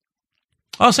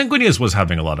 Oh, Sanguinius was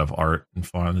having a lot of art and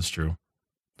fun. That's true.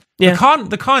 Yeah,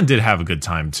 the con did have a good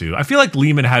time too. I feel like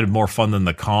Leman had more fun than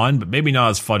the con, but maybe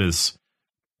not as fun as.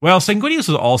 Well, Sanguinius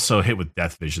was also hit with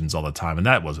death visions all the time, and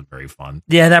that wasn't very fun.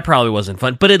 Yeah, that probably wasn't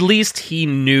fun. But at least he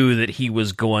knew that he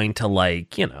was going to,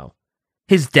 like,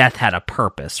 his death had a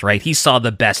purpose, right? He saw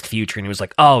the best future, and he was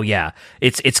like, oh, yeah,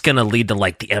 it's going to lead to,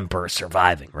 like, the Emperor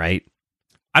surviving, right?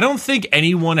 I don't think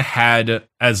anyone had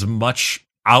as much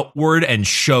outward and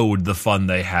showed the fun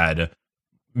they had.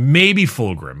 Maybe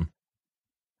Fulgrim.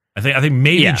 I think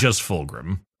maybe just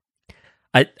Fulgrim.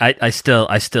 I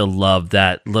still love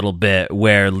that little bit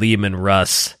where Leman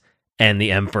Russ and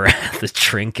the Emperor have the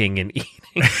drinking and eating.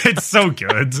 It's so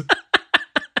good.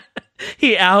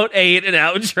 He out ate and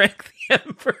out drank the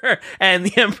Emperor, and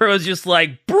the Emperor was just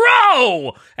like,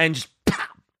 bro! And just pop.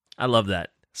 I love that.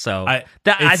 So I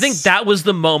think that was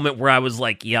the moment where I was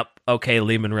like, yep, okay,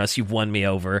 Lehman Russ, you've won me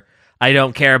over. I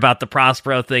don't care about the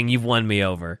Prospero thing. You've won me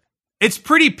over. It's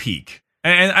pretty peak.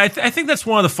 And I think that's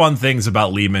one of the fun things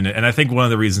about Lehman. And I think one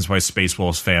of the reasons why Space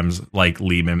Wolves fans like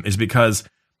Lehman is because,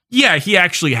 yeah, he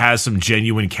actually has some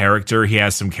genuine character. He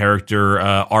has some character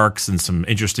arcs and some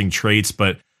interesting traits.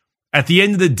 But at the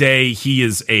end of the day, he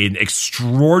is an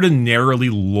extraordinarily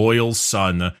loyal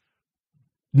son.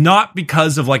 Not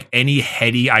because of like any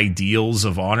heady ideals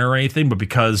of honor or anything, but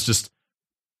because just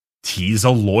he's a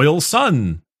loyal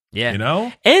son. Yeah. You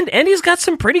know? And he's got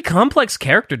some pretty complex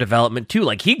character development too.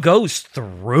 Like he goes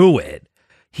through it.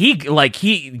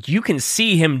 You can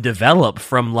see him develop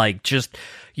from like just,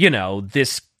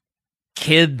 this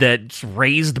kid that's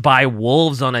raised by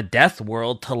wolves on a death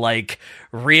world to like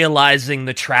realizing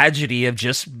the tragedy of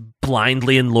just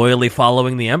blindly and loyally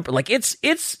following the Emperor. Like it's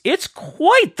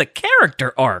quite the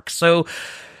character arc. So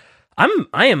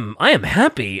I am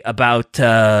happy about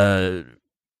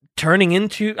turning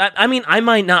into. I mean, I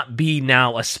might not be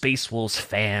now a Space Wolves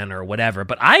fan or whatever,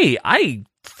 but I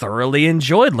thoroughly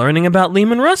enjoyed learning about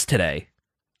Lehman Russ today.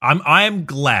 I'm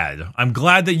glad. I'm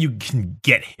glad that you can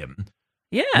get him.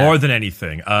 Yeah. More than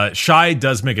anything. Shai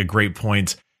does make a great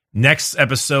point. Next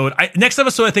episode, I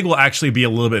think will actually be a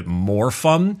little bit more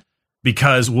fun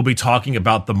because we'll be talking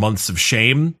about the months of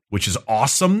shame, which is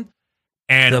awesome.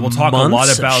 And we'll talk a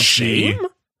lot about the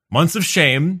months of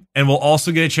shame. And we'll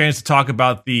also get a chance to talk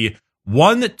about the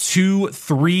 1, 2,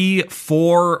 3,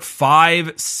 4,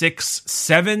 5, 6,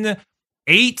 7,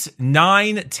 8,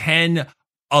 9, 10,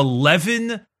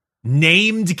 11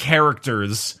 named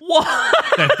characters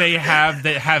that they have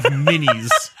minis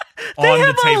on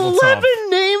the tabletop. 11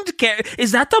 named characters.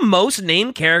 Is that the most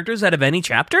named characters out of any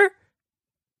chapter?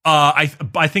 I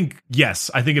think yes.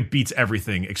 I think it beats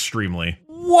everything extremely.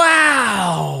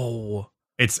 Wow.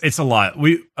 It's a lot.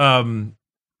 We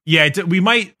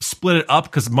might split it up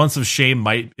because Months of Shame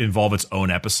might involve its own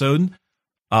episode.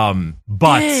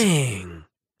 But dang.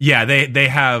 Yeah, they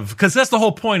have, because that's the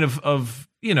whole point of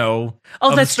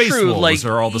that's Space true. Wolves, Like,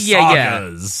 or all the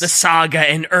sagas. The saga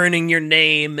and earning your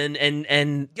name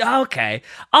and okay.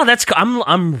 Oh, that's cool.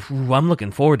 I'm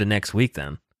looking forward to next week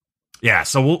then. Yeah,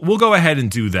 so we'll go ahead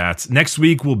and do that. Next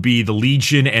week will be the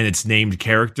Legion and its named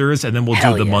characters, and then we'll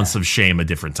do the Months of Shame a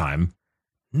different time.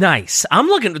 Nice.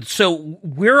 So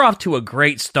we're off to a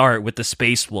great start with the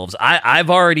Space Wolves. I've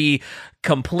already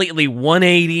completely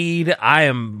 180'd. I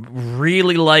am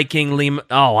really liking Lehman.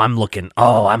 I'm looking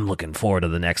forward to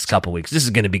the next couple weeks. This is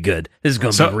going to be good. This is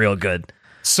going to be real good.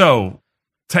 So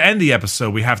to end the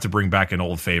episode, we have to bring back an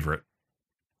old favorite.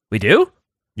 We do?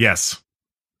 Yes.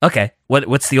 Okay.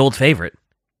 What's the old favorite?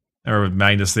 Or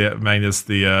minus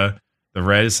the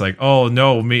red. It's like, oh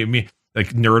no, me.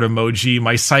 Like nerd emoji,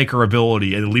 my psyker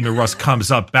ability, and Lehman Russ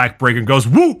comes up, backbreaker, and goes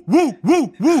woo woo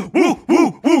woo woo woo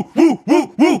woo woo woo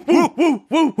woo woo woo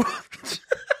woo.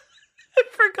 I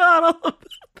forgot all of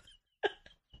that.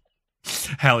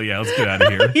 Hell yeah, let's get out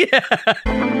of here. Yeah.